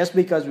 right? Just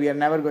because we are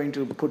never going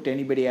to put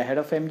anybody ahead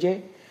of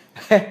MJ.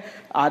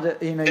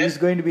 he's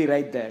going to be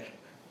right there.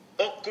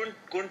 Oh,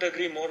 couldn't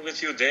agree more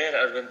with you there,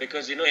 Arvind,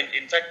 because, in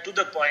fact, to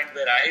the point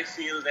where I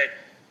feel that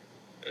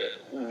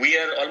we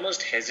are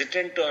almost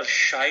hesitant or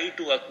shy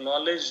to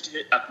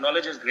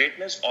acknowledge his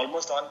greatness,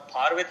 almost on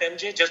par with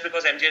MJ, just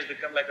because MJ has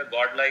become like a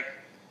godlike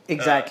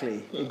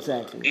Exactly.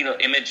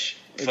 image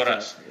for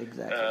us.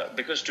 Exactly.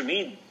 Because to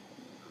me,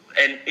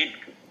 and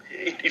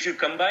if you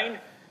combine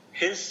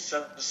his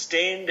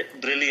sustained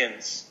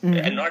brilliance,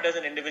 and not as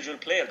an individual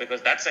player,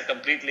 because that's a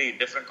completely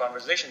different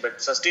conversation,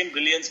 but sustained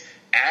brilliance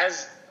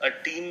as a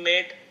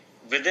teammate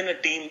within a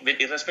team,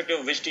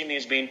 irrespective of which team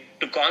he's been,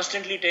 to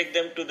constantly take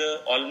them to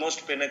the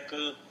almost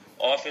pinnacle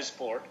of his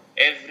sport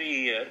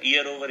every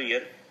year over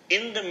year,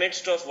 in the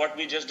midst of what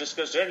we just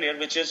discussed earlier,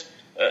 which is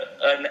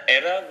an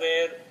era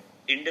where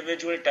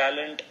individual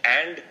talent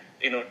and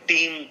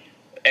team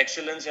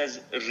excellence has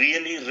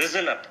really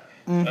risen up.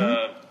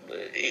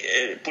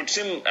 Puts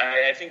him,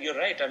 I think you're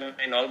right, I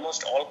mean,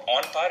 almost all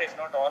on par, if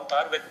not on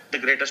par, with the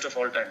greatest of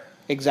all time.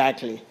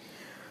 Exactly.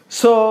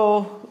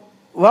 So,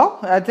 well,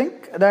 I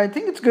think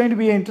it's going to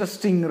be an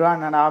interesting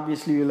run, and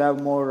obviously we'll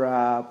have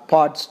more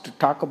pods to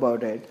talk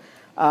about it.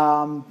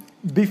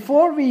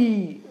 Before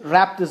we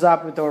wrap this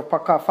up with our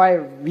Paka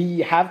 5, we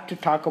have to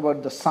talk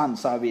about the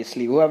Suns,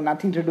 obviously, who have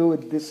nothing to do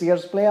with this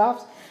year's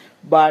playoffs,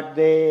 but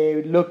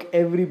they look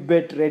every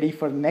bit ready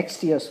for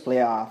next year's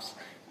playoffs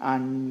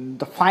and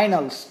the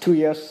finals 2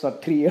 years or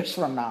 3 years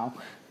from now.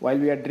 While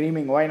we are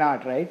dreaming, why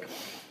not, right?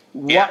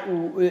 Yeah.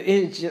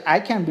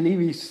 I can't believe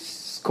he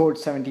scored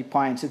 70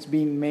 points. It's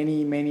been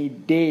many, many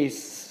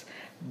days,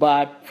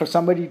 but for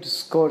somebody to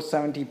score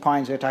 70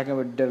 points, we're talking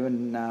about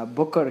Devin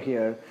Booker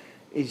here,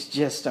 is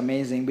just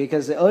amazing.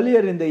 Because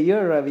earlier in the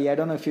year, Ravi, I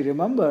don't know if you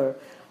remember,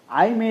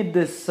 I made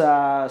this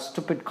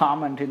stupid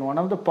comment in one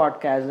of the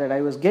podcasts that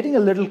I was getting a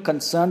little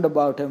concerned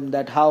about him,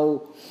 that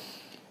how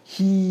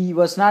he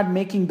was not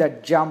making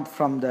that jump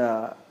from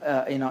the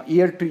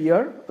year to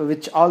year,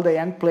 which all the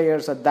young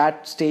players at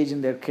that stage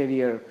in their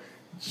career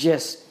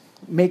just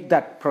make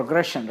that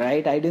progression,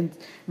 right?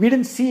 We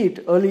didn't see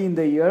it early in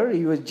the year.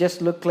 He was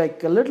just looked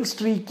like a little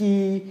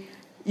streaky.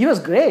 He was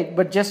great,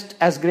 but just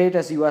as great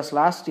as he was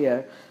last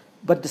year.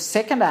 But the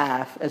second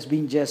half has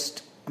been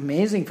just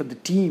amazing for the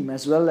team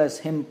as well as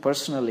him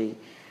personally.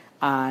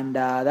 And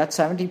that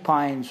 70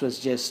 points was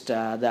just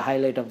the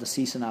highlight of the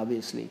season,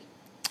 obviously.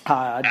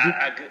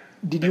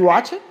 Did you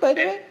watch it, by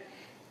the way?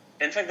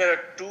 In fact, there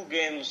are two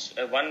games.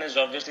 One is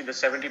obviously the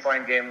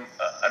 70-point game,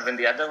 and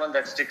the other one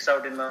that sticks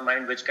out in my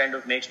mind, which kind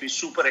of makes me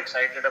super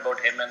excited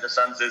about him and the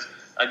Suns, is,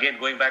 again,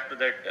 going back to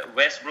that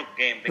Westbrook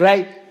game. Because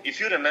right.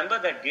 If you remember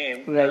that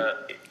game, right.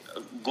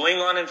 Going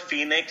on in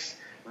Phoenix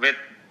with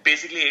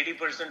basically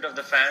 80% of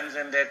the fans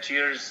and their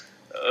cheers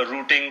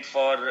rooting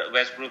for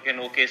Westbrook and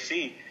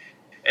OKC.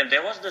 And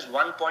there was this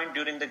one point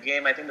during the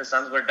game, I think the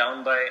Suns were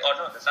down by,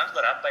 the Suns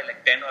were up by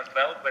like 10 or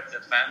 12, but the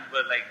fans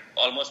were like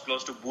almost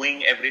close to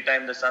booing every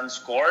time the Suns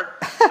scored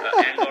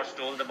and or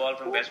stole the ball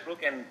from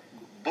Westbrook. And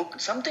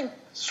something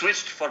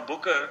switched for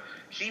Booker.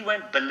 He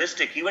went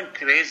ballistic. He went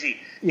crazy.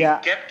 Yeah.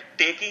 He kept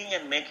taking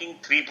and making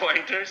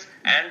three-pointers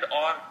and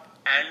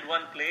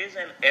one plays,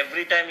 and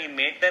every time he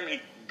made them,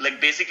 he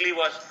basically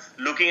was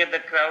looking at the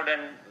crowd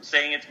and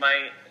saying, "It's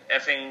my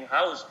effing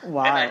house."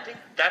 Wow. And I think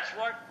that's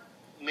what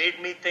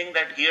made me think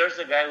that here's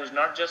a guy who's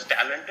not just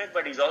talented,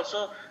 but he's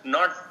also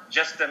not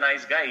just a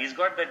nice guy. He's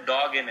got that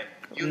dog in him.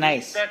 You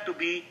need that to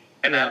be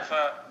an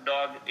alpha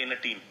dog in a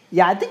team.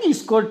 Yeah, I think he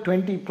scored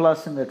 20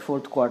 plus in that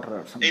fourth quarter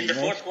or something. In the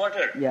fourth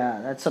quarter. Yeah,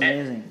 that's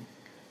amazing.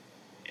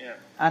 Yeah.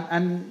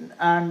 And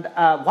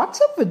what's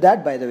up with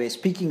that, by the way?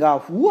 Speaking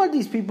of, who are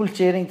these people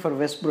cheering for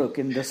Westbrook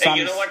in the Suns?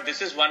 Hey, you know what?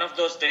 This is one of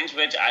those things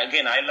which,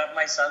 again, I love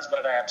my Suns,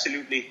 but I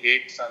absolutely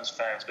hate Suns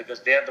fans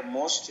because they are the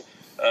most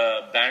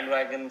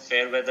bandwagon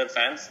fair weather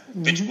fans,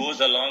 which goes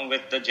along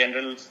with the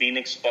general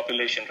Phoenix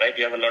population, right?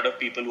 You have a lot of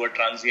people who are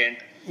transient.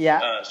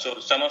 Yeah. So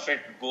some of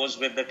it goes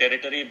with the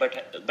territory,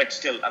 but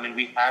still, I mean,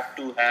 we have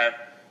to have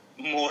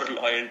more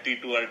loyalty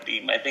to our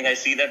team. I think I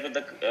see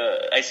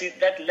that I see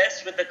that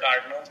less with the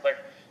Cardinals,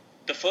 but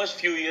the first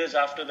few years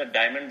after the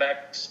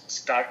Diamondbacks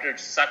started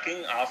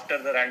sucking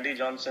after the Randy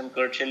Johnson,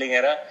 Curt Schilling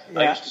era,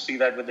 I used to see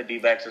that with the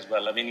D-backs as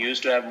well. I mean, you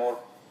used to have more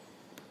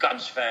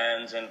Cubs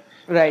fans and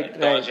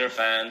Dodger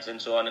fans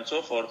and so on and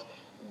so forth.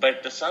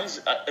 But the Suns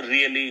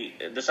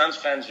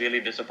fans really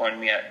disappoint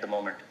me at the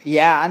moment.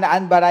 Yeah,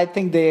 but I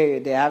think they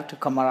have to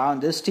come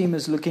around. This team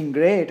is looking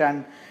great,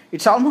 and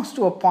it's almost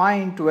to a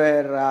point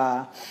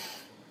where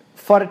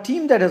for a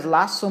team that has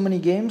lost so many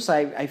games,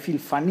 I feel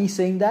funny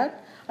saying that.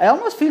 I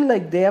almost feel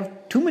like they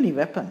have too many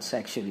weapons,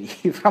 actually,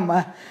 from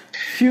a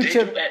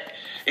future.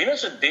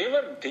 So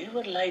they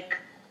were like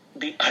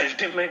the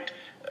ultimate,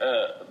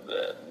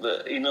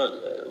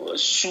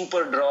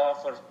 super draw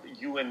for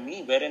you and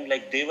me, wherein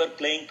they were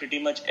playing pretty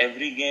much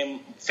every game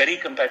very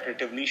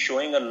competitively,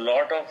 showing a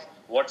lot of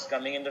what's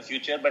coming in the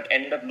future, but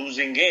ended up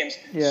losing games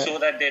so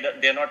that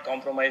they're not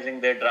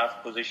compromising their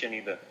draft position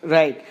either.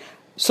 Right.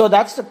 So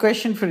that's the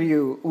question for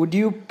you. Would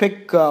you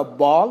pick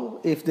Ball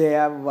if they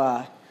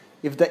have?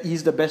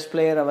 He's the best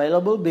player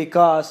available,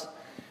 because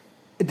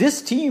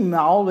this team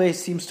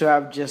always seems to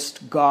have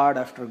just guard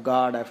after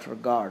guard after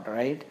guard,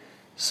 right?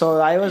 So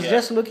I was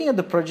just looking at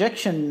the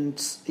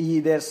projections.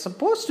 They're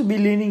supposed to be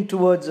leaning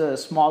towards a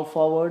small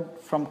forward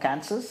from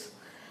Kansas.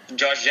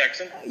 Josh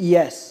Jackson?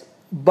 Yes,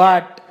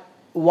 but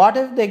what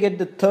if they get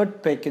the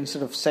third pick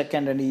instead of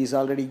second and he's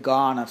already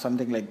gone or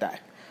something like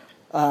that?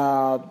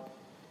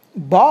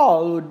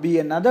 Ball would be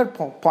another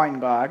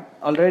point guard.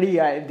 Already,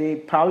 they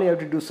probably have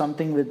to do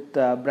something with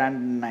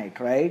Brandon Knight,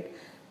 right?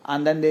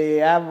 And then they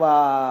have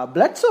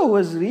Bledsoe, who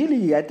is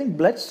really, I think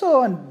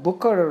Bledsoe and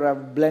Booker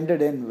have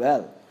blended in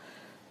well.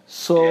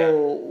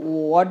 So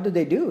what do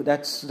they do?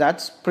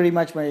 That's pretty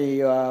much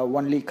my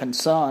only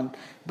concern.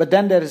 But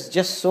then there is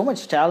just so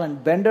much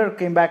talent. Bender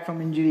came back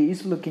from injury;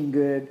 he's looking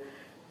good.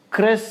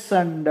 Chris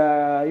and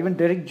even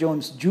Derrick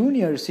Jones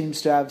Jr.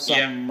 seems to have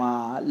some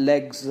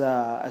legs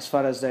as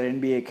far as their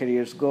NBA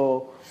careers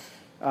go.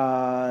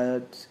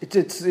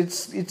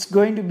 It's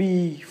going to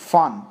be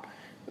fun,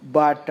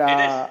 but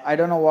I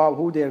don't know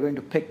who they are going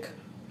to pick.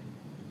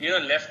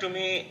 Left to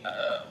me,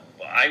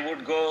 I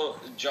would go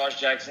Josh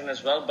Jackson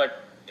as well.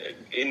 But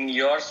in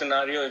your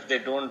scenario, if they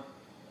don't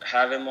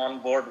have him on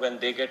board when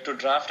they get to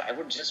draft, I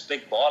would just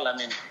pick Ball. I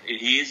mean,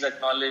 he is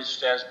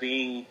acknowledged as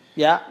being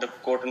the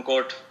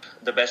quote-unquote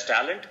the best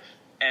talent.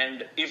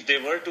 And if they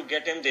were to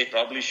get him, they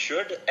probably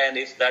should. And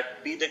if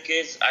that be the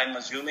case, I'm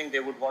assuming they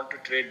would want to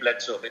trade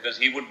Bledsoe because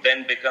he would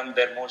then become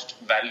their most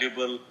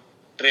valuable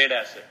trade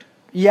asset.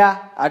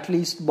 Yeah, at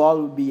least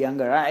Ball would be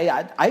younger.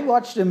 I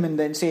watched him in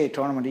the NCAA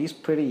tournament.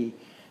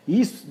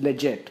 He's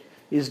legit.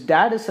 His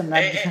dad is a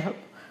nut job.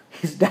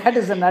 His dad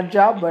is a nut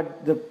job,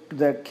 but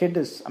the kid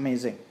is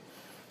amazing.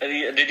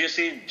 Did you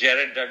see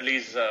Jared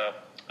Dudley's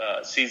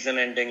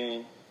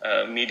season-ending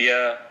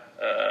media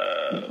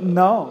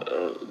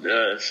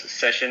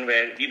session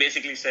where he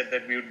basically said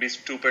that we would be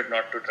stupid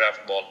not to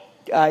draft Ball?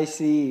 I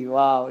see.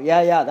 Wow.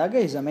 Yeah. That guy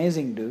is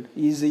amazing, dude.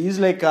 He's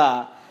like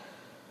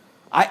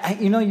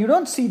you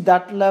don't see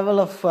that level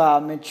of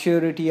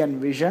maturity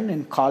and vision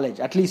in college.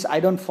 At least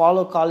I don't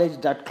follow college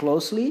that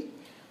closely.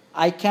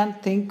 I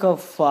can't think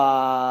of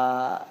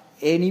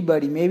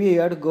anybody. Maybe you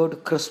have to go to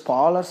Chris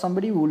Paul or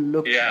somebody who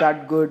looked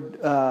that good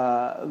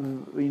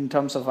in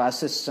terms of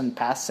assists and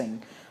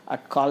passing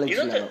at college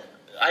level.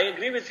 I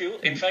agree with you.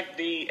 In fact,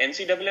 the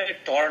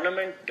NCAA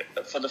tournament,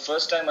 for the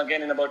first time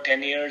again in about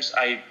 10 years,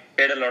 I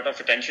paid a lot of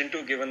attention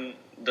to, given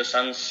the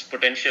Suns'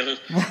 potential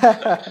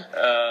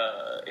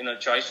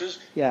choices.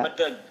 Yeah. But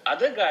the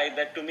other guy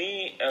that to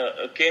me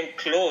came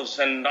close,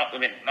 and not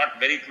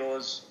very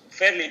close,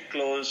 fairly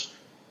close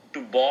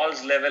to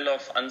Ball's level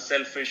of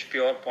unselfish,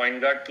 pure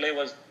point guard play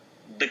was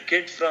the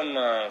kid from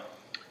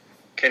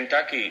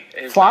Kentucky.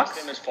 His last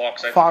name is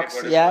Fox. I forget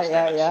what his first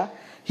name is.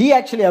 He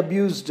actually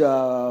abused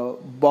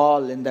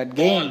Ball in that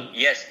game.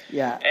 Yes.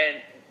 Yeah.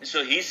 And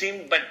so he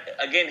seemed, but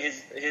again,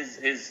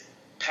 his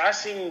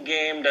passing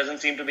game doesn't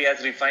seem to be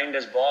as refined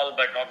as Ball,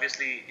 but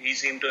obviously he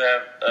seemed to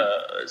have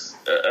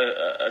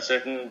a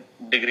certain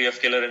degree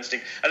of killer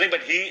instinct. I think,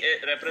 but he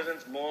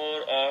represents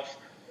more of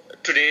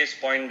today's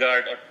point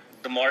guard or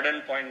the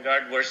modern point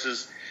guard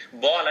versus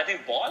Ball. I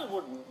think Ball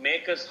would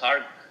make us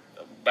hark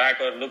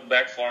back or look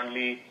back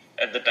fondly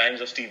at the times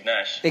of Steve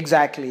Nash.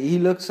 Exactly. He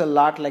looks a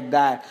lot like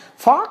that.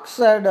 Fox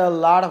had a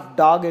lot of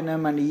dog in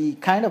him and he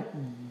kind of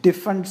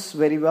defends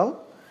very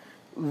well,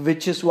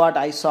 which is what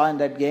I saw in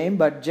that game.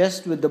 But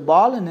just with the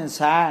ball in his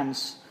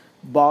hands,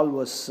 Ball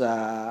was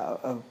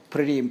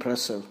pretty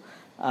impressive.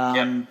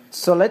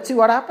 So let's see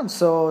what happens.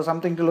 So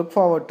something to look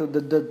forward to.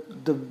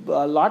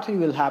 The lottery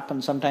will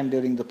happen sometime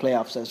during the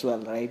playoffs as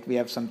well, right? We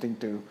have something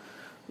to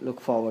look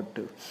forward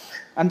to.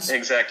 And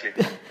exactly.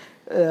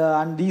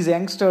 And these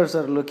youngsters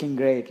are looking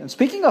great. And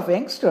speaking of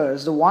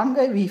youngsters, the one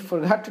guy we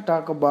forgot to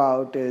talk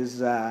about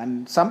is,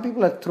 and some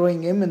people are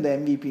throwing him in the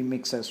MVP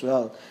mix as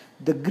well,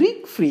 the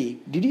Greek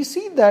Freak. Did you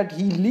see that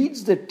he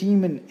leads the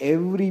team in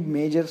every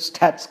major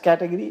stats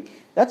category?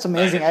 That's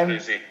amazing.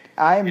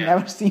 I've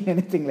never seen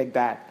anything like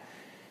that.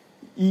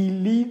 He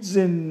leads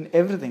in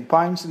everything: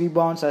 points,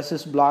 rebounds,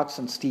 assists, blocks,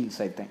 and steals,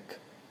 I think.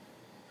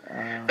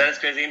 That's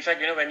crazy. In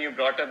fact, when you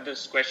brought up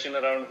this question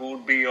around who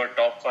would be your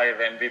top 5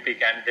 MVP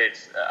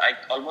candidates, I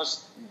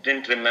almost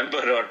didn't remember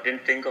or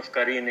didn't think of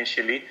Curry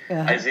initially.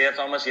 Isaiah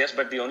Thomas, yes,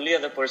 but the only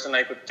other person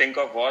I could think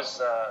of was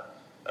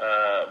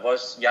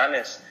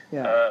Giannis.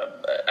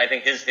 I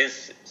think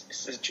his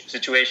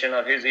situation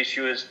or his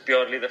issue is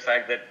purely the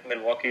fact that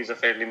Milwaukee is a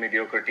fairly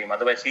mediocre team.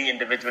 Otherwise, he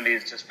individually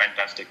is just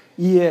fantastic.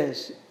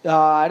 Yes,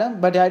 I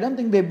don't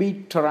think they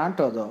beat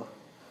Toronto though.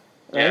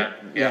 Right?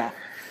 Yeah.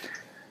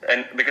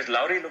 And because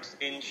Lowry looks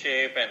in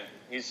shape and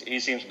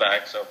he seems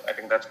back, so I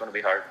think that's going to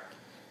be hard.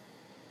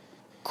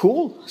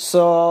 Cool.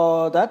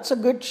 So that's a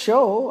good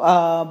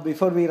show.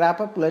 Before we wrap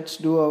up, let's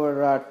do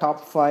our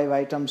top 5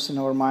 items in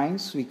our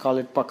minds. We call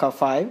it Paka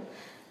 5.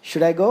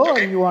 Should I go or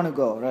you want to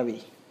go,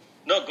 Ravi?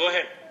 No, go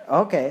ahead.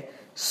 Okay.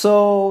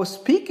 So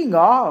speaking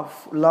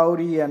of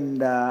Lowry and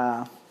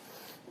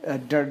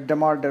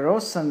DeMar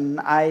DeRozan,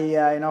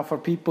 for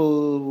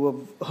people who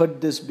have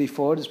heard this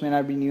before, this may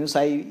not be news.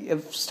 I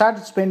have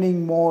started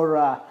spending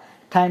more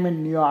time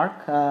in New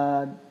York.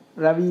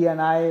 Ravi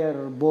and I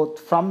are both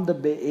from the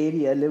Bay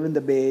Area, live in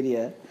the Bay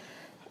Area.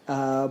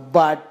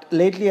 But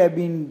lately I've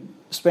been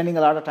spending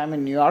a lot of time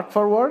in New York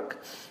for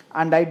work.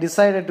 And I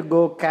decided to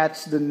go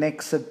catch the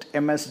Knicks at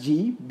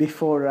MSG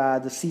before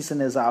the season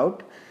is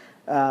out.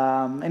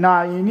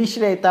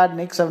 Initially I thought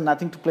Knicks have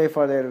nothing to play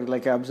for. They're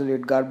like an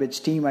absolute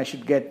garbage team. I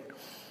should get,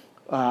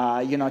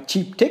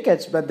 cheap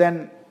tickets. But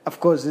then, of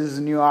course, this is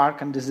New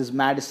York and this is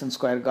Madison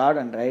Square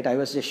Garden, right? I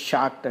was just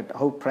shocked at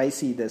how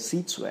pricey the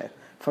seats were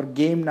for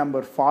game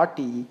number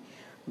 40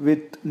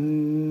 with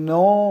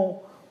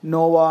no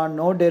Nova,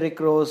 no Derrick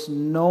Rose,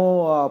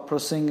 no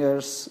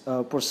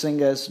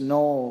Porzingis,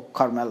 no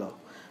Carmelo.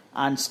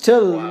 And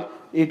still,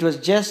 it was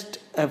just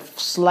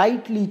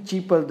slightly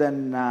cheaper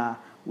than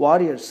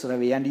Warriors,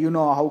 Ravi. And you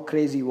know how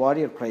crazy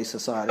Warrior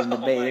prices are in the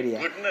Bay Area.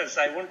 Oh my goodness,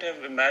 I wouldn't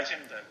have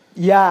imagined that.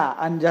 Yeah,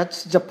 and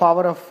that's the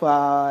power of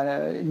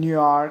New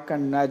York.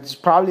 And it's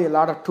probably a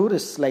lot of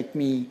tourists like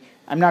me.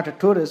 I'm not a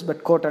tourist,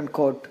 but quote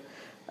unquote,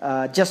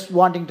 just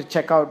wanting to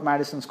check out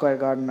Madison Square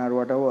Garden or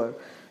whatever.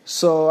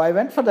 So I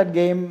went for that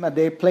game.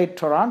 They played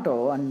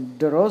Toronto, and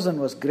DeRozan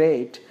was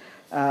great.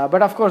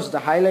 But of course, the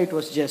highlight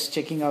was just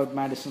checking out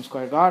Madison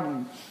Square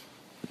Garden.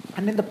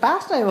 And in the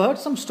past, I've heard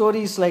some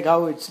stories like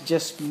how it's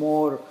just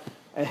more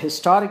a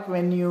historic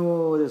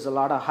venue. There's a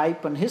lot of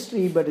hype and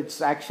history, but it's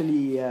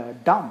actually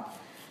dumb.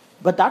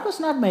 But that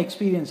was not my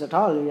experience at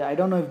all. I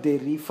don't know if they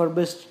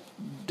refurbished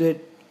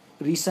it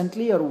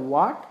recently or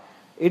what.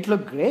 It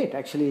looked great,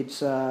 actually.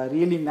 It's a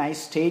really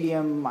nice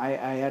stadium. I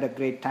had a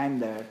great time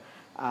there.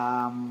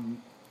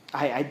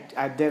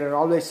 There are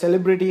always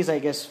celebrities. I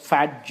guess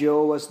Fat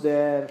Joe was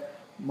there.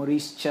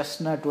 Maurice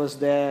Chestnut was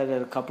there. There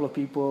are a couple of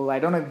people. I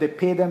don't know if they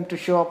pay them to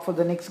show up for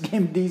the next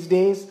game these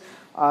days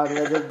or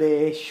whether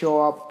they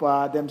show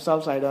up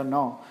themselves. I don't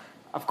know.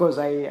 Of course,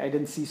 I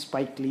didn't see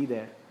Spike Lee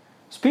there.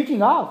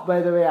 Speaking of,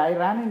 by the way, I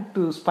ran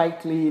into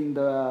Spike Lee in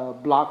the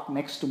block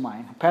next to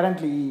mine.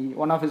 Apparently,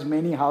 one of his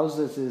many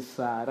houses is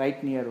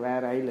right near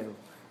where I live.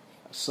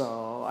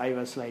 So I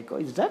was like,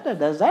 oh,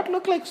 does that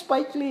look like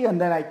Spike Lee?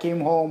 And then I came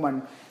home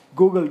and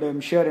Googled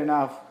him. Sure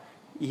enough,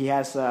 he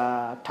has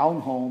a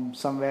townhome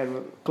somewhere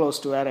close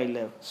to where I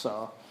live.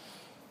 So,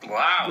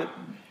 wow.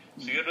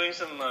 So you're doing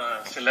some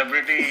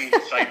celebrity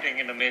sighting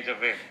in a major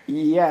way.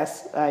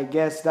 Yes, I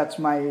guess that's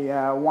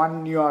my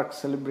one New York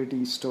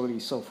celebrity story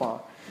so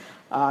far.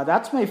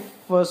 That's my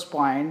first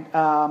point.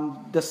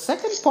 The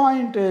second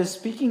point is,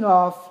 speaking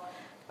of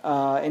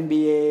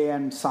NBA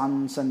and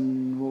Suns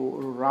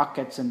and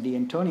Rockets and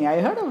D'Antoni,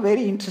 I heard a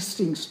very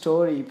interesting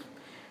story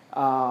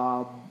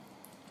I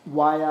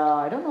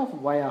don't know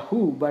via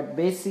who, but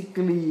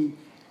basically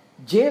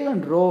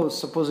Jalen Rose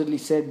supposedly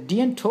said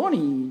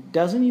D'Antoni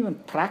doesn't even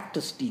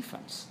practice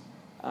defense.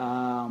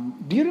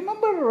 Do you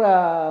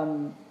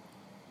remember,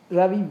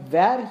 Ravi,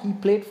 where he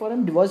played for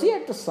him? Was he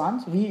at the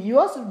Suns? He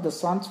was at the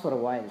Suns for a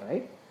while,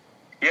 right?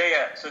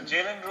 Yeah. So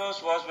Jalen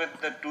Rose was with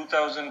the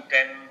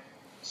 2010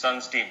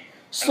 Suns team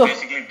and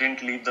basically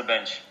didn't leave the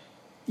bench.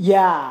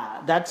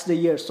 Yeah, that's the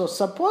year. So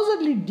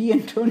supposedly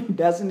D'Antoni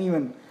doesn't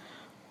even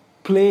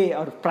play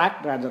or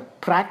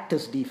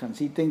practice defense.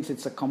 He thinks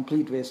it's a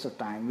complete waste of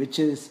time, which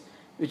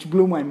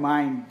blew my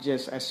mind,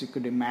 just as you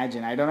could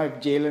imagine. I don't know if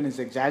Jalen is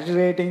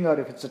exaggerating or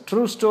if it's a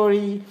true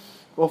story.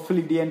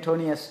 Hopefully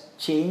D'Antoni has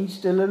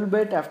changed a little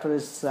bit after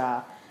his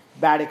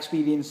bad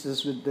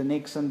experiences with the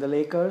Knicks and the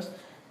Lakers.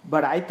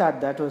 But I thought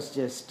that was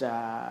just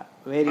a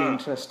very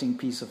interesting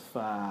piece of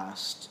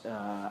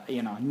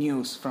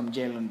news from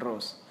Jalen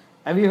Rose.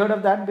 Have you heard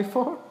of that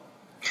before?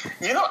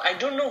 I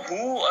don't know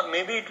who, or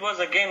maybe it was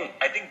again,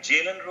 I think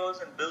Jalen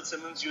Rose and Bill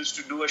Simmons used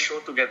to do a show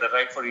together,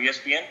 right, for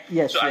ESPN?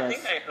 Yes, I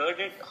think I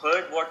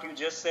heard what you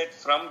just said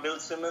from Bill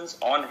Simmons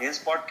on his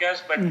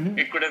podcast, but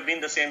it could have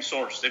been the same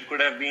source. It could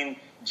have been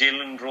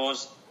Jalen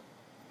Rose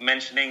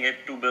mentioning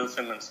it to Bill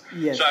Simmons.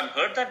 Yes. So I've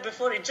heard that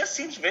before. It just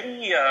seems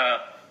very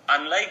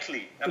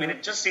unlikely. I mean,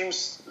 it just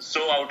seems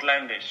so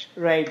outlandish.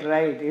 Right.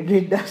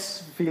 It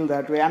does feel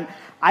that way. And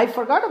I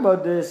forgot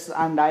about this,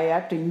 and I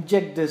had to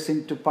inject this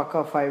into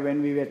Pucka 5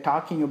 when we were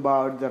talking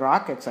about the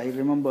Rockets. I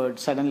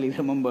suddenly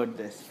remembered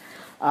this.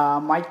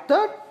 My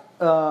third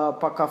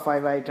Pucka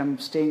 5 item,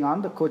 staying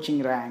on the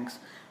coaching ranks,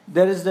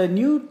 there is the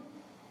new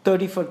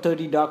 30 for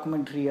 30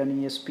 documentary on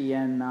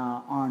ESPN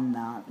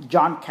on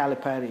John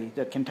Calipari,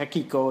 the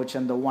Kentucky coach,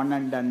 and the one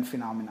and done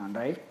phenomenon,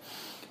 right?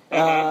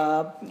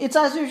 It's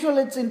as usual,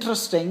 it's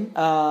interesting.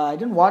 I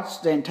didn't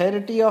watch the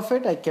entirety of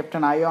it. I kept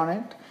an eye on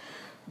it.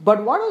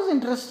 But what was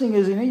interesting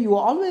is, you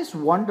always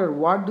wonder,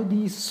 what do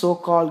these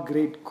so-called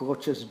great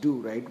coaches do,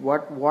 right?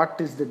 What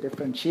is the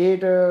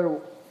differentiator?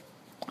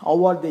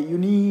 How are they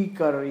unique?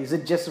 Or is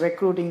it just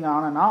recruiting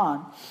on and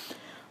on?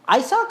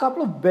 I saw a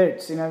couple of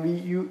bits.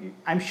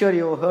 I'm sure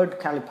you heard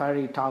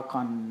Calipari talk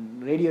on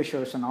radio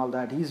shows and all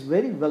that. He's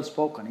very well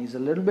spoken. He's a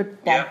little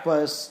bit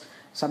pompous. Yeah.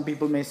 Some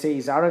people may say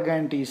he's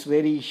arrogant. He's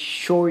very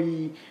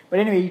showy. But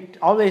anyway, he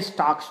always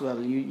talks well.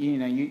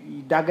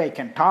 That guy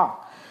can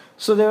talk.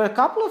 So there were a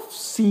couple of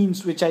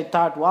scenes which I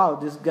thought, wow,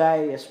 this guy,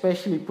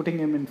 especially putting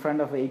him in front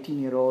of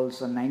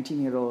 18-year-olds and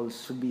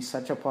 19-year-olds, should be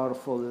such a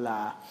powerful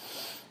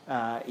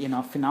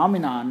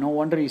phenomena. No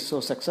wonder he's so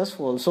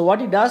successful. So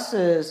what he does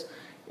is,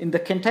 in the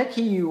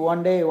Kentucky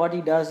one day, what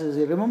he does is,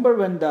 you remember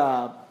when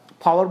the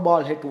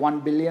Powerball hit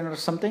 1 billion or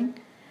something?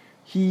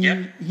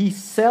 He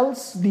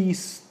sells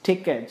these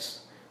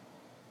tickets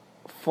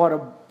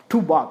for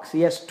 $2.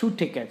 He has 2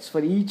 tickets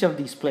for each of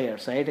these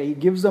players, right? He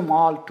gives them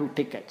all 2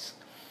 tickets.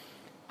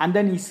 And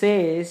then he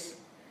says,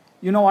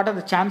 what are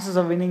the chances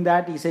of winning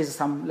that? He says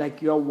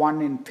you're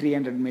 1 in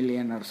 300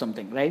 million or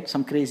something, right?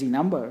 Some crazy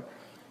number.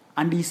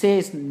 And he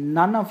says,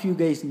 none of you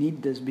guys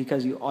need this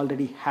because you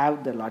already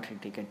have the lottery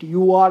ticket.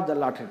 You are the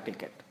lottery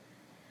ticket.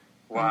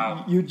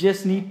 Wow. You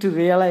just need to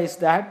realize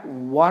that,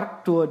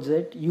 work towards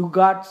it. You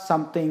got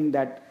something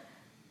that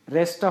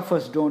rest of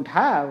us don't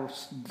have.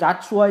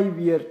 That's why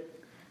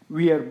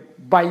we are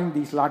buying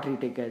these lottery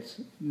tickets.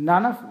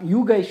 None of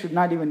you guys should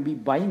not even be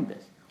buying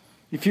this.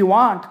 If you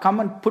want, come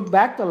and put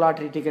back the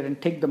lottery ticket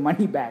and take the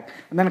money back.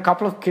 And then a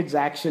couple of kids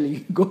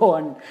actually go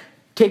and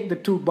take the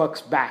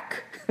 $2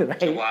 back.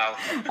 Right? Wow.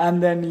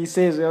 And then he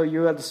says,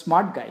 you are the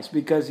smart guys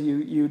because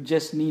you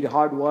just need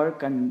hard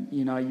work and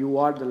you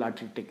are the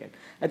lottery ticket.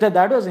 I thought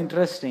that was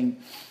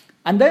interesting.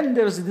 And then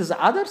there's this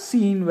other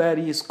scene where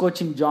he's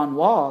coaching John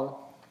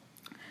Wall,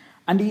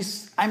 and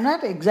I'm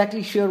not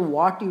exactly sure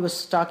what he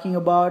was talking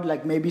about,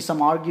 like maybe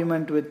some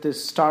argument with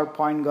this star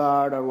point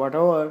guard or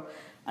whatever.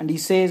 And he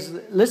says,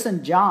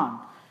 listen, John,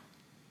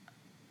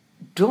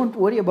 don't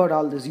worry about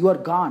all this. You are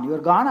gone. You are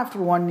gone after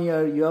 1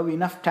 year. You have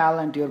enough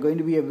talent. You're going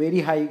to be a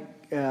very high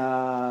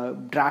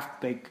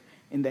draft pick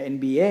in the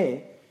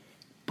NBA.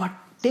 But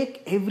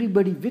take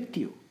everybody with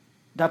you.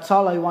 That's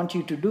all I want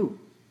you to do.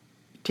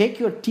 Take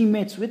your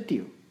teammates with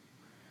you.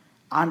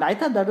 And I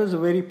thought that was a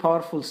very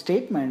powerful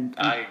statement.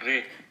 I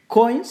agree.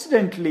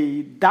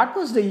 Coincidentally, that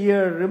was the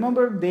year,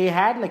 remember, they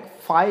had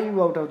 5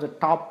 out of the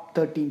top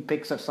 13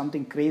 picks or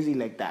something crazy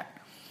like that.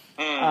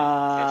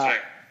 That's right.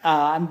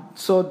 And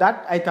so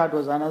that I thought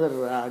was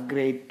another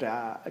great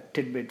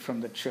tidbit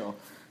from that show.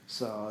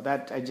 So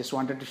that I just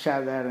wanted to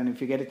share that, and if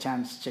you get a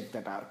chance, check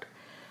that out.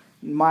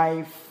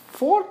 My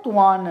fourth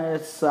one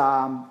is,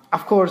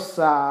 of course,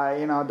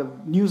 the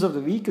news of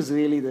the week is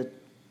really the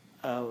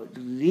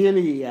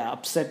really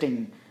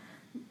upsetting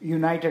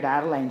United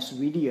Airlines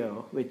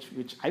video,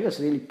 which I was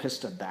really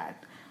pissed at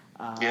that.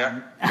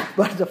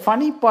 But the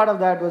funny part of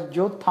that was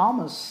Joe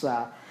Thomas,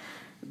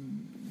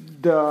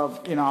 the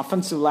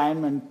offensive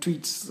lineman,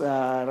 tweets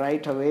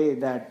right away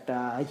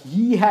that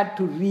he had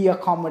to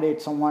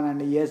re-accommodate someone,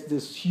 and he has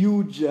this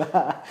huge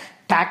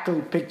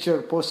tackle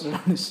picture posted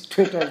on his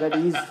Twitter that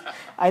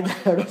I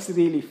thought it was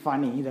really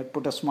funny. That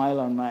put a smile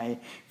on my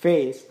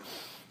face.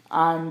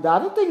 And the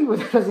other thing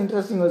that was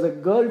interesting was a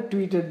girl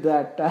tweeted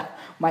that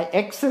my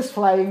ex is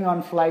flying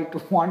on flight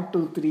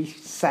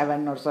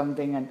 1237 or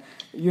something, and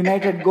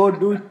United, go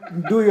do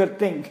your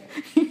thing.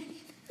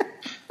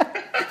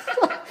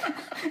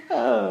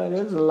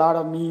 There's a lot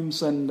of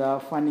memes and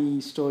funny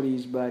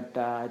stories, but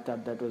I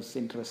thought that was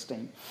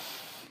interesting.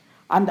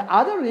 And the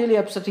other really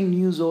upsetting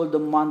news over the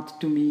month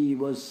to me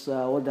was,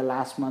 over the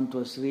last month,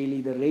 was really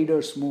the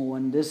Raiders move.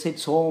 And this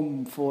hits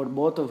home for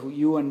both of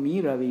you and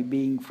me, Ravi,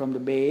 being from the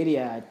Bay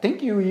Area. I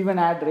think you even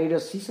had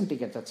Raiders season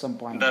tickets at some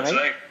point, That's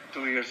right,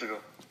 2 years ago.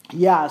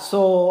 Yeah,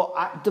 so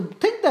the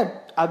thing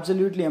that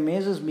absolutely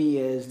amazes me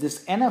is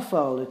this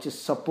NFL, which is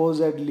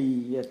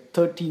supposedly a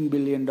 $13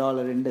 billion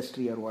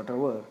industry or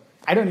whatever.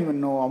 I don't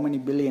even know how many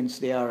billions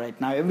they are right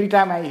now. Every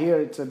time I hear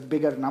it's a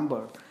bigger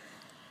number.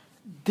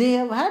 They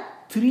have had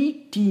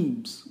 3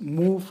 teams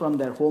move from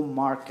their home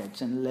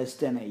markets in less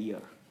than a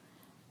year.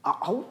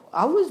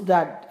 How is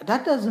that?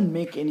 That doesn't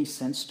make any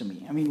sense to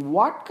me. I mean,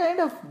 what kind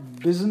of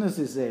business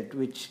is it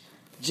which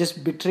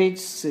just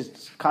betrays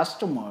its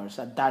customers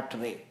at that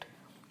rate?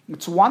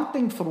 It's one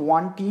thing for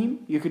one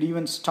team. You could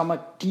even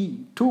stomach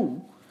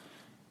 2.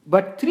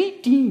 But 3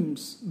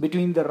 teams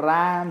between the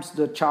Rams,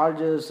 the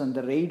Chargers, and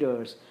the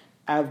Raiders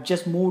have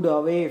just moved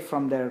away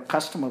from their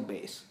customer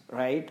base,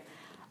 right?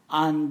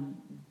 And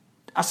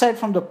aside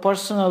from the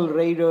personal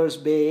Raiders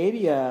Bay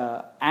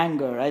Area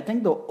anger, I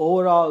think the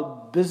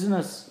overall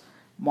business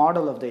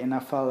model of the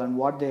NFL and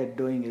what they're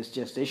doing is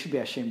just, they should be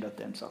ashamed of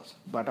themselves.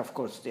 But of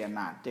course they are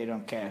not. They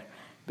don't care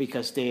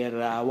because they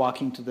are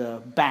walking to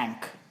the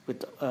bank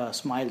with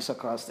smiles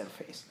across their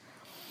face.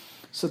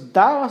 So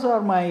that was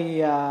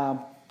my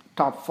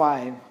top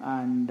 5,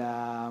 and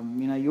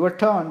your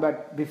turn.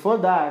 But before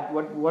that,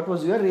 what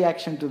was your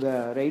reaction to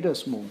the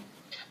Raiders move?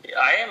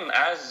 I am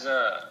as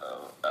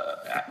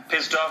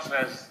pissed off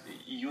as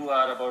you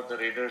are about the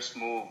Raiders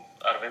move,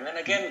 Arvind. And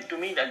again, to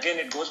me,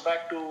 it goes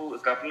back to a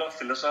couple of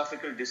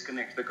philosophical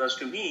disconnects, because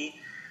to me,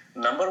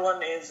 number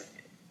one is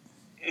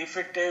if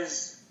it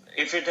is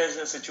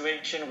a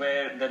situation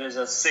where there is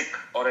a sick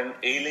or an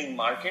ailing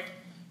market,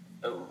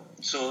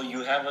 so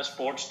you have a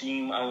sports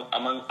team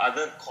among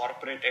other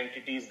corporate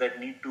entities that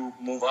need to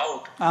move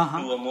out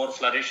to a more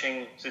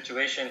flourishing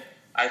situation,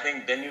 I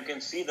think then you can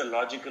see the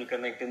logical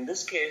connect. In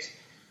this case,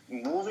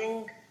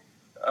 moving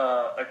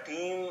a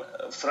team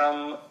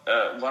from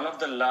one of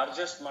the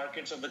largest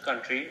markets of the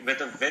country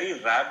with a very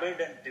rabid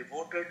and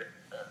devoted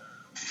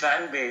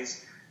fan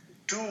base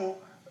to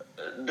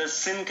the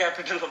sin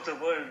capital of the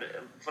world,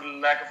 for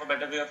lack of a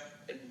better way of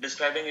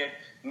describing it,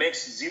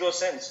 makes zero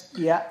sense.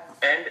 Yeah.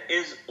 And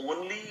is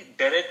only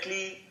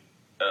directly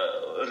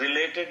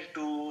related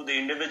to the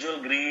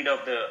individual greed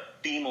of the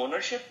team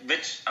ownership,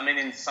 which, I mean,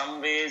 in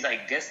some ways, I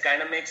guess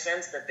kind of makes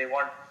sense that they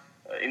want,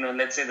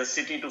 let's say the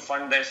city to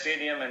fund their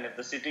stadium, and if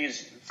the city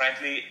is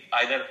frankly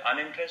either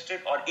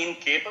uninterested or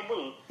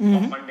incapable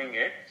of funding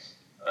it,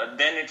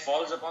 then it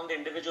falls upon the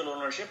individual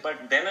ownership.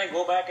 But then I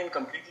go back and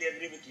completely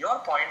agree with your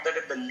point that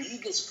if the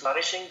league is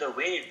flourishing the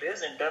way it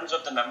is in terms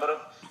of the number of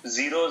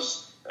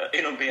zeros,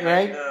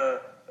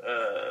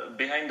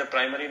 behind the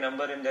primary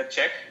number in their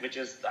check, which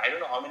is, I don't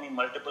know how many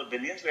multiple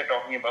billions we are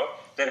talking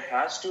about, there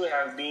has to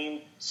have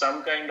been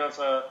some kind of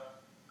a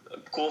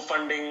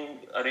co-funding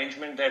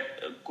arrangement that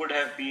could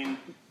have been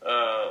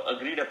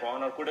agreed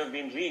upon or could have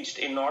been reached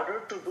in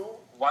order to do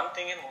one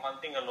thing and one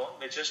thing alone,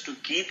 which is to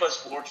keep a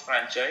sports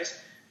franchise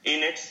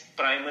in its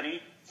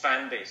primary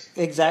fan base.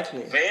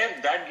 Exactly.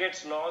 Where that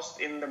gets lost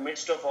in the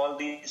midst of all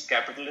these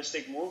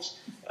capitalistic moves,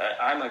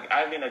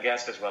 I've been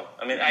aghast as well.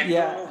 I mean, I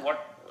don't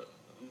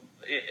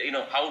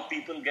know how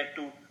people get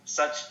to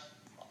such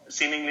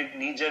seemingly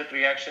knee-jerk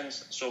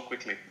reactions so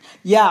quickly.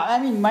 Yeah, I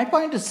mean, my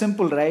point is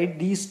simple, right?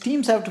 These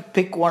teams have to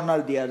pick one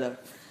or the other.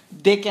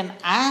 They can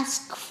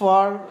ask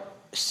for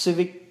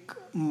civic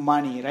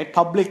money, right?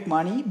 Public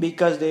money,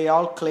 because they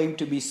all claim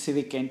to be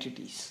civic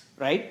entities,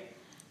 right?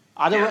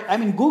 Otherwise, I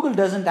mean, Google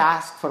doesn't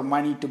ask for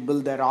money to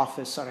build their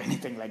office or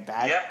anything like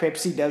that. Yeah.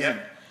 Pepsi doesn't.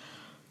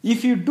 Yeah.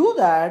 If you do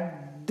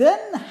that,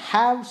 then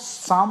have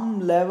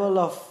some level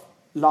of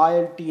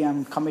loyalty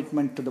and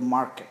commitment to the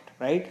market,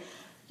 right?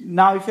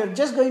 Now, if you're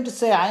just going to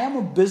say, I am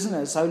a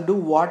business, I'll do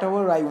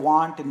whatever I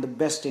want in the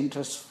best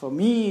interest for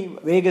me.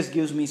 Vegas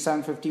gives me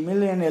 750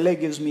 million, LA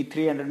gives me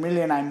 300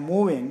 million, I'm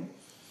moving.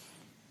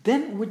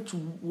 Then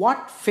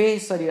what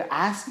face are you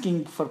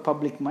asking for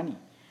public money?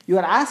 You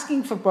are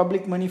asking for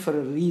public money for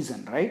a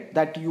reason, right?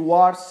 That you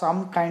are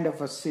some kind of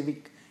a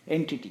civic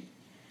entity.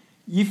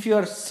 If you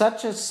are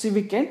such a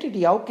civic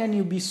entity, how can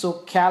you be so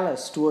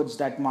callous towards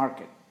that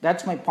market?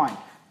 That's my point.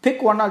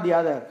 Pick one or the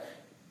other.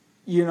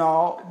 You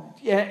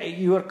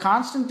are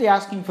constantly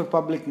asking for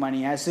public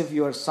money as if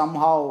you are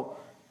somehow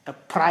a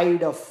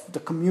pride of the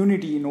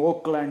community in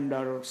Oakland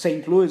or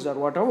St. Louis or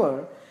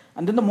whatever.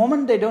 And then the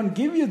moment they don't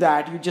give you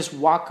that, you just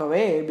walk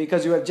away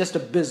because you are just a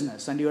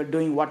business and you are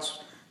doing what's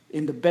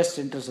in the best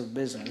interest of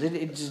business.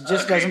 It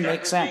just doesn't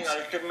make sense.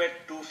 Being ultimate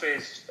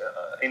two-faced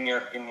in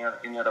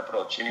your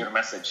approach, in your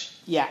message.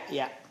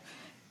 Yeah.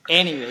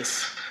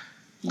 Anyways.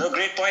 No,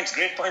 great points,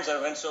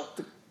 Arvind. So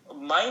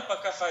my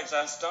Pakka Fights,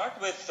 I'll start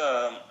with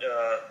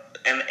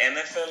an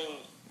NFL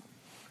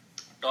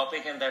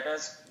topic, and that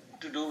has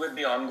to do with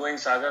the ongoing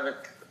saga with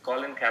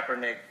Colin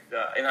Kaepernick.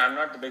 I'm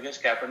not the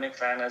biggest Kaepernick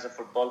fan as a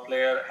football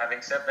player.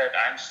 Having said that,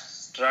 I'm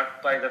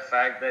struck by the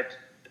fact that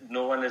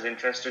no one is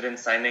interested in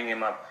signing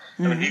him up.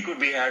 I mean, he could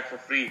be had for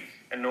free,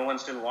 and no one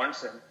still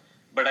wants him.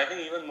 But I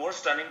think even more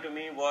stunning to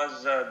me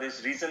was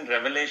this recent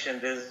revelation.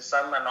 There's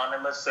some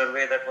anonymous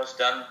survey that was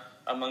done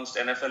amongst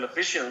NFL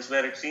officials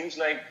where it seems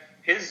like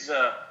his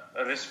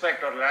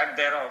respect or lack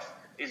thereof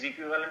is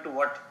equivalent to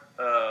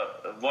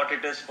what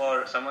it is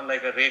for someone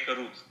like a Ray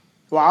Caruth.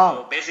 Wow.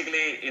 So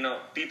basically,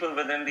 people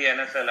within the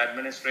NFL,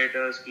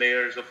 administrators,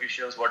 players,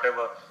 officials,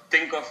 whatever,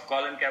 think of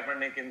Colin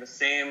Kaepernick in the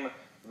same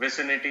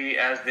vicinity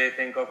as they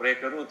think of Ray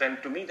Caruth. And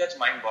to me, that's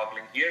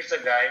mind-boggling. Here's a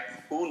guy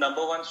who,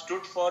 number one,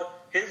 stood for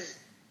his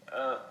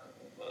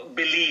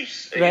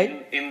beliefs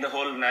in the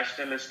whole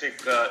nationalistic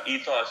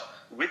ethos,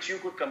 which you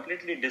could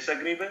completely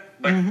disagree with.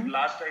 But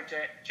last I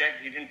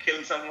checked, he didn't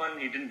kill someone.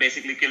 He didn't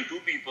basically kill two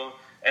people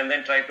and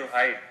then try to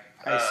hide.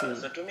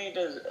 So to me, it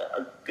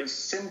is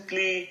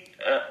simply,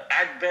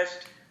 at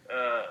best,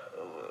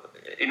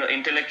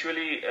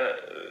 intellectually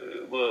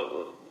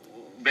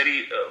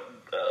very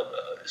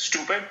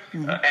stupid,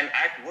 and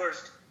at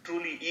worst,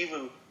 truly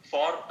evil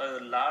for a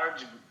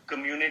large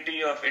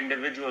community of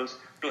individuals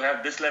to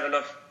have this level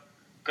of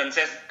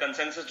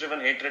consensus-driven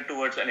hatred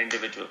towards an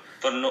individual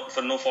for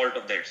no fault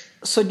of theirs.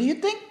 So do you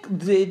think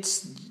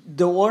it's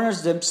the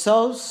owners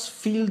themselves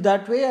feel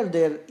that way, or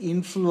they're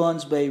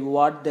influenced by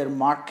what their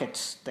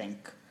markets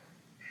think?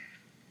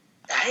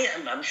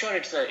 I'm sure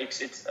it's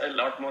a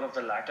lot more of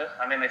the latter.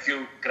 I mean, if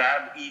you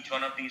grab each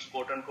one of these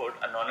quote-unquote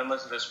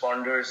anonymous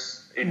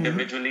responders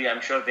individually,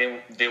 I'm sure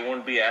they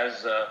won't be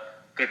as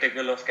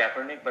critical of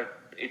Kaepernick, but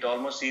it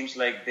almost seems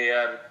like they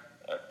are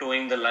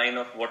towing the line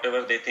of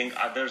whatever they think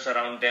others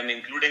around them,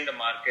 including the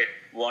market,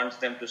 wants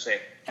them to say.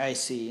 I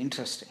see.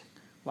 Interesting.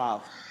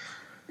 Wow.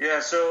 Yeah,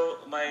 so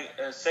my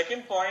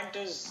second point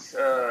is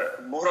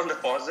more on the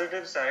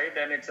positive side,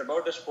 and it's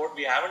about a sport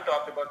we haven't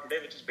talked about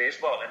today, which is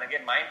baseball. And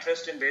again, my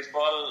interest in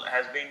baseball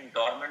has been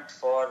dormant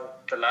for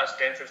the last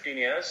 10-15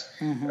 years,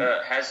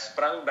 has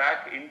sprung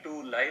back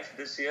into life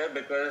this year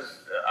because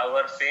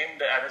our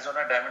famed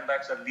Arizona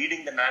Diamondbacks are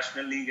leading the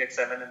National League at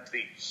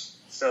 7-3.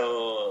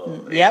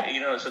 So,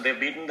 so they've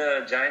beaten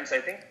the Giants, I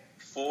think,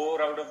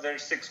 4 out of their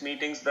 6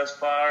 meetings thus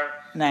far.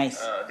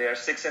 Nice. They are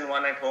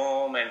 6-1 at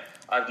home and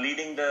are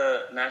leading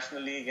the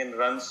National League in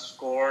runs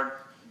scored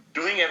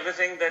doing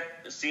everything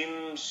that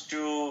seems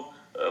to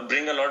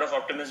bring a lot of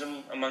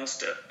optimism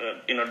amongst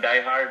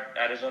diehard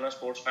Arizona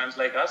sports fans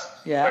like us.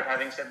 Yeah. But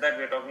having said that,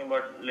 we're talking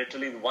about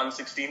literally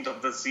 1/16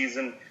 of the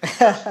season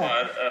thus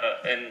far,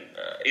 and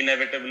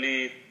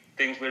inevitably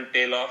things will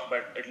tail off.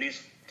 But at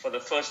least for the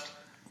first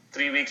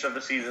 3 weeks of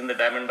the season, the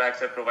Diamondbacks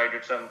have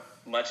provided some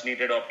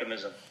much-needed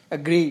optimism.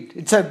 Agreed.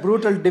 It's a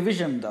brutal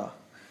division, though.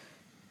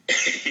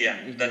 Yeah,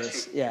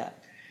 that's true. Yeah.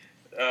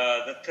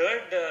 The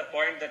third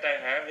point that I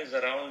have is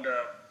around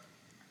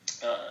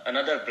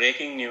another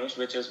breaking news,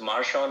 which is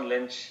Marshawn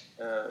Lynch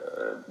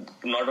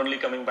not only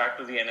coming back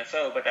to the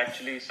NFL, but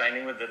actually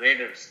signing with the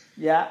Raiders.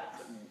 Yeah.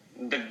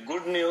 The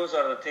good news,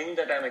 or the thing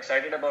that I'm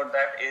excited about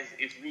that, is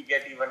if we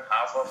get even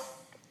half of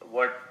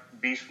what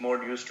Beast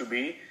Mode used to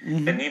be,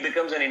 then he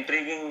becomes an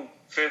intriguing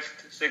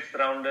 5th, 6th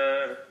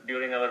rounder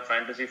during our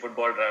fantasy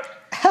football draft.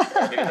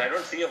 Because I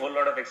don't see a whole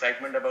lot of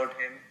excitement about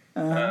him.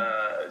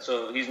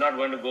 So he's not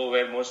going to go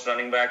where most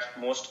running backs,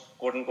 most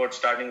quote-unquote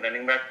starting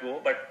running backs go,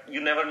 but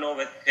you never know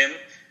with him.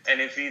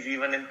 And if he's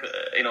even in,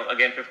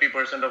 again,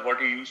 50% of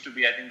what he used to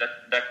be, I think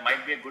that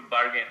might be a good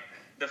bargain.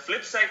 The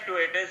flip side to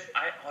it is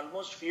I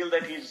almost feel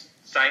that he's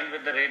signed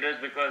with the Raiders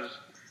because,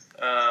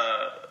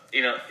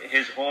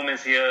 his home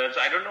is here.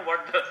 So I don't know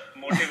what the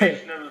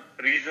motivational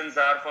reasons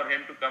are for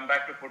him to come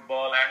back to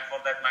football and, for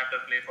that matter,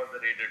 play for the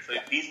Raiders. So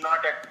if he's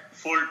not at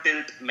full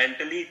tilt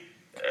mentally,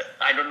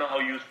 I don't know how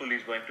useful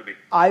he's going to be.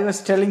 I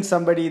was telling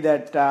somebody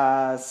that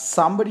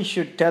somebody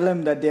should tell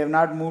him that they have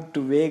not moved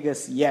to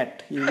Vegas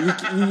yet.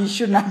 He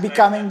should not be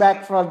coming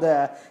back for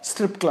the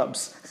strip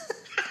clubs.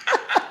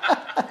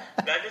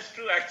 That is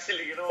true,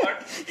 actually. You know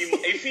what?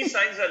 If he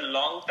signs a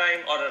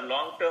long-term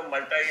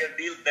multi-year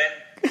deal, then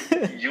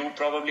you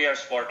probably are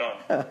spot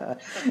on.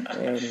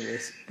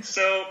 Anyways.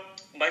 So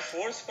my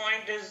fourth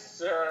point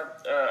is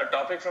a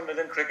topic from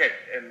within cricket.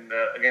 And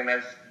again,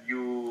 as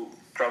you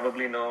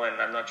probably know, and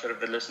I'm not sure if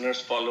the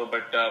listeners follow,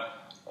 but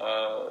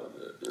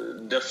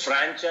the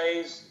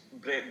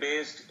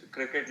franchise-based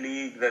cricket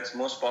league that's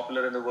most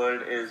popular in the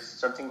world is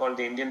something called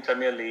the Indian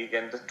Premier League,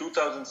 and the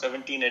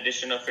 2017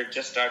 edition of it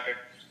just started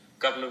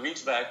a couple of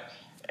weeks back.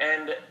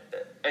 And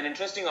an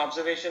interesting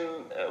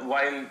observation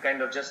while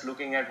kind of just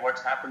looking at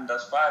what's happened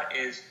thus far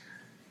is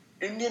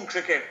Indian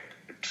cricket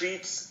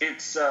treats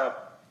its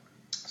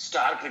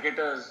star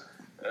cricketers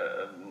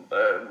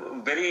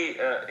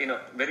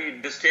very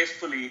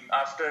distastefully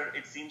after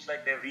it seems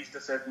like they've reached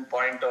a certain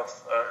point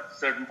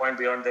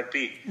beyond their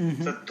peak.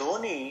 So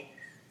Dhoni,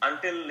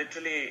 until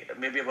literally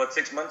maybe about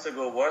 6 months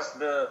ago, was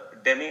the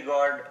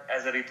demigod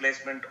as a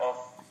replacement of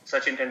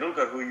Sachin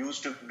Tendulkar, who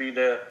used to be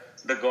the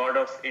god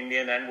of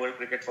Indian and world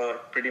cricket for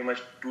pretty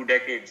much 2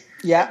 decades.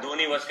 Yeah.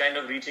 Dhoni was kind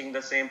of reaching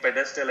the same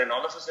pedestal, and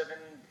all of a sudden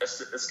a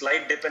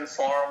slight dip in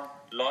form,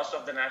 loss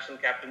of the national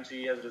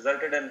captaincy has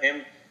resulted in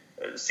him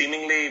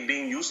seemingly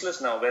being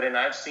useless now, wherein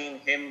I've seen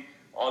him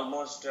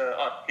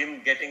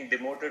him getting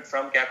demoted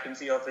from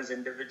captaincy of his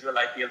individual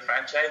IPL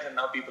franchise, and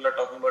now people are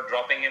talking about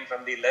dropping him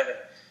from the 11.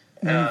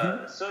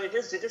 So it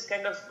is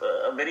kind of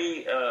a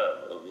very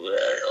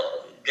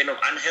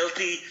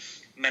unhealthy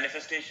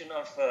manifestation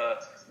of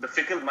the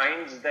fickle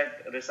minds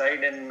that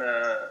reside in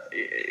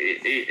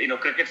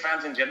cricket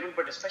fans in general,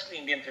 but especially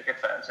Indian cricket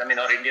fans. I mean,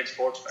 or Indian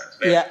sports fans,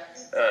 where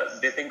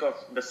they think of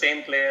the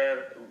same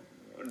player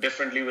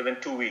differently within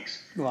 2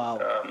 weeks. Wow.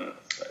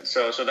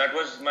 So that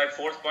was my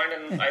fourth point,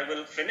 and I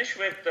will finish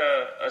with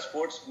a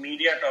sports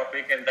media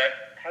topic, and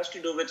that has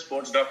to do with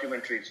sports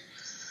documentaries.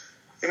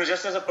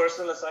 Just as a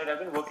personal aside, I've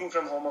been working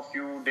from home a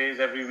few days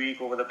every week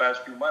over the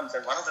past few months,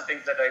 and one of the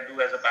things that I do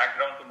as a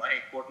background to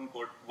my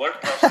quote-unquote work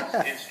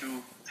process is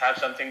to have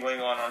something going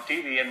on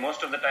TV, and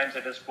most of the times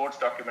it is sports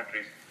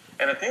documentaries.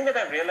 And the thing that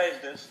I've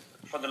realized is,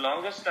 for the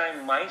longest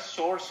time, my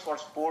source for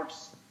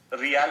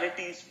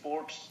reality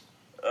sports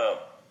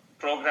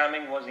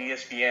programming was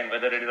ESPN,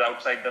 whether it is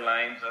Outside the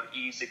Lines or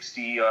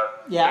E60 or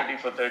 30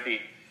 for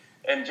 30.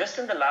 And just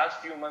in the last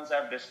few months,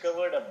 I've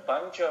discovered a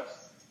bunch of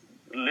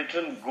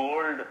little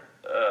gold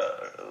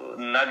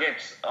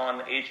nuggets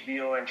on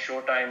HBO and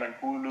Showtime and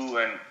Hulu,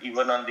 and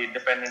even on the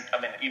independent,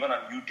 even on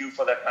YouTube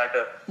for that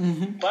matter.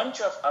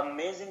 Bunch of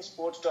amazing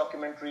sports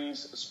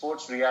documentaries,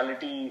 sports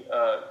reality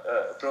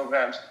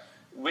programs,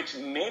 which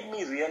made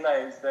me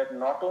realize that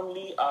not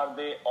only are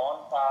they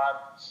on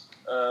par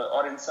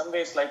or in some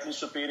ways slightly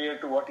superior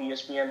to what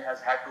ESPN has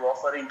had to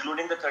offer,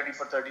 including the 30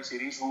 for 30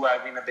 series, who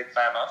I've been a big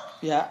fan of.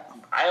 Yeah.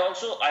 I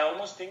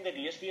almost think that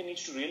ESPN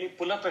needs to really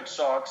pull up its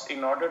socks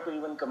in order to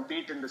even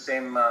compete in the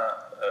same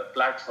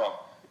platform.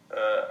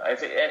 I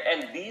think,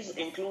 and these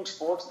include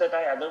sports that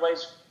I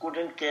otherwise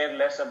couldn't care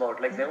less about.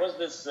 Like there was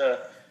this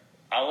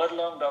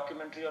hour-long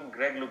documentary on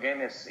Greg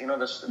Louganis,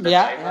 the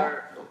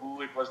diver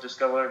who it was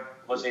discovered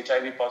was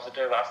HIV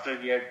positive after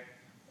he had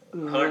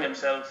hurt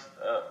himself,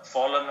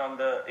 fallen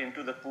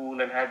into the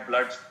pool and had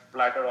blood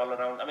splatter all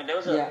around. There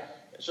was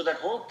so that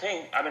whole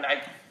thing, I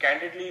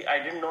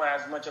didn't know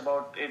as much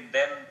about it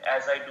then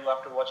as I do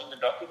after watching the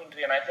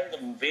documentary, and I think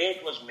the way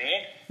it was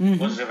made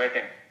was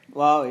riveting.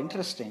 Wow,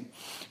 interesting.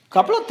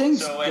 Couple of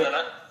things. So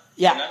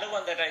Yeah. Another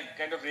one that I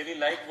kind of really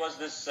liked was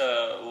this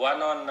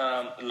one on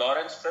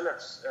Lawrence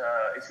Phillips.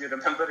 If you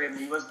remember him,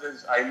 he was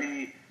this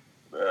highly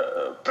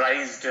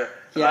prized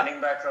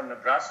running back from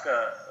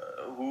Nebraska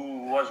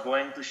who was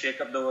going to shake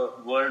up the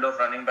world of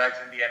running backs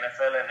in the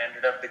NFL and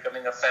ended up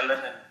becoming a felon.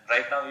 And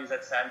right now he's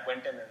at San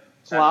Quentin in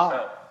San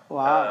Francisco.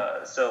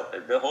 Wow. So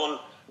the whole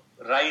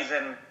rise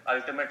and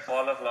ultimate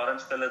fall of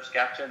Lawrence Phillips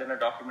captured in a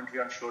documentary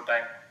on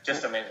Showtime.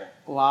 Just amazing.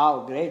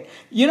 Wow, great.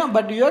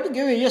 But you have to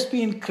give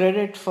ESPN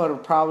credit for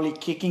probably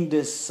kicking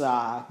this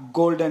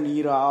golden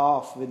era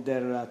off with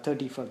their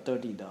 30 for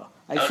 30 though.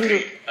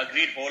 Agreed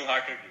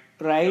wholeheartedly.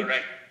 Right? You're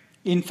right.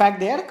 In fact,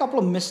 they had a couple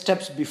of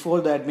missteps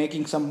before that,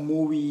 making some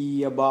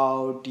movie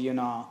about,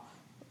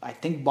 I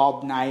think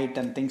Bob Knight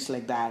and things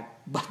like that.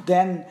 But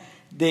then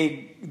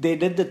they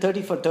did the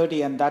 30 for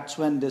 30, and that's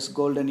when this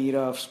golden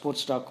era of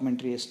sports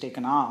documentary has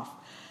taken off.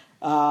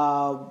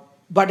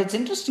 But it's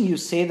interesting you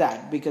say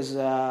that, because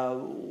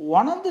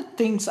one of the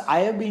things I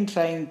have been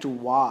trying to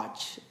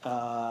watch,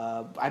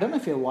 I don't know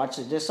if you have watched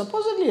it, there's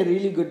supposedly a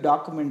really good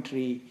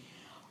documentary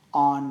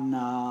on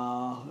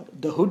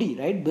the Hoodie,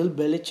 right? Bill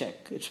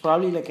Belichick. It's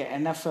probably like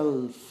an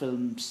NFL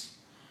films.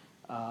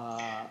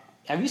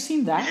 Have you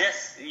seen that?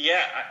 Yes,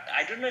 yeah.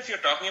 I don't know if you're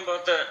not talking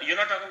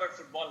about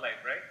Football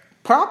Life, right?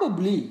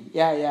 Probably,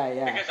 yeah.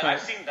 Because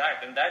I've seen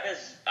that, and that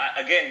is,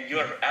 again,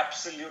 you're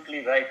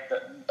absolutely right.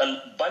 A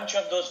bunch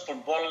of those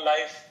Football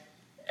Life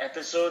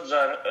episodes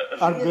are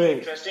really great.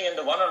 interesting, and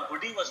the one on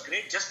Hoodie was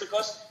great just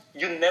because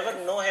you never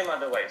know him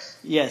otherwise.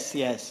 Yes.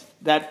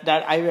 That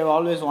I have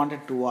always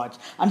wanted to watch.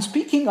 And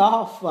speaking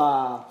of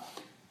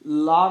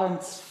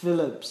Lawrence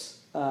Phillips,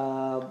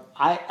 the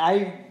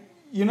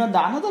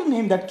another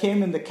name that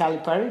came in the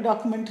Calipari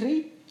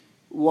documentary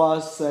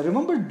was,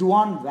 remember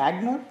Duan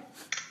Wagner?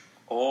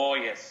 Oh,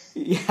 yes.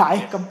 Yeah,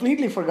 I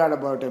completely forgot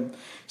about him.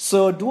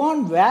 So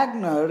Duan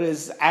Wagner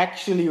was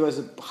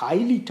a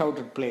highly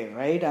touted player,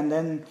 right? And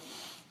then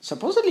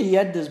supposedly he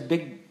had this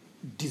big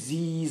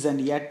disease and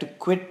he had to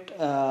quit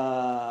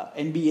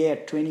NBA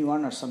at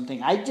 21 or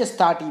something. I just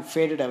thought he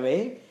faded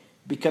away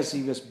because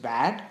he was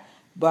bad,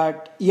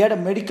 but he had a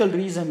medical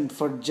reason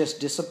for just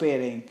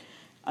disappearing.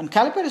 And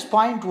Calipari's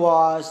point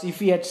was,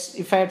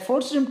 if I had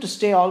forced him to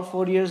stay all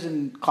 4 years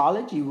in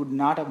college, he would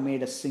not have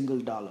made a single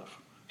dollar.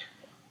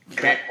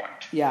 Great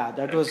point. Yeah,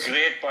 that was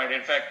great point.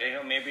 In fact,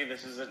 maybe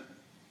this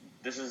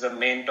is a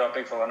main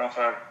topic for one of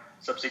our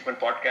subsequent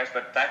podcasts,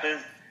 but that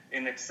is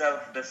in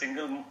itself the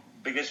single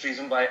biggest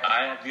reason why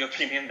I have the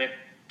opinion that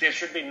there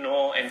should be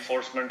no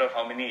enforcement of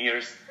how many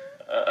years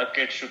a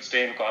kid should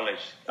stay in college.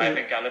 I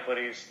think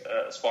Calipari is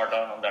spot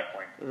on that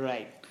point.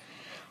 Right.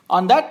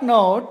 On that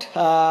note,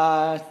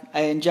 I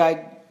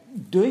enjoyed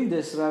doing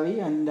this, Ravi,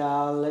 and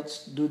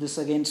let's do this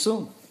again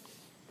soon.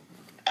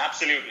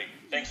 Absolutely.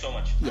 Thanks so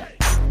much. Yeah.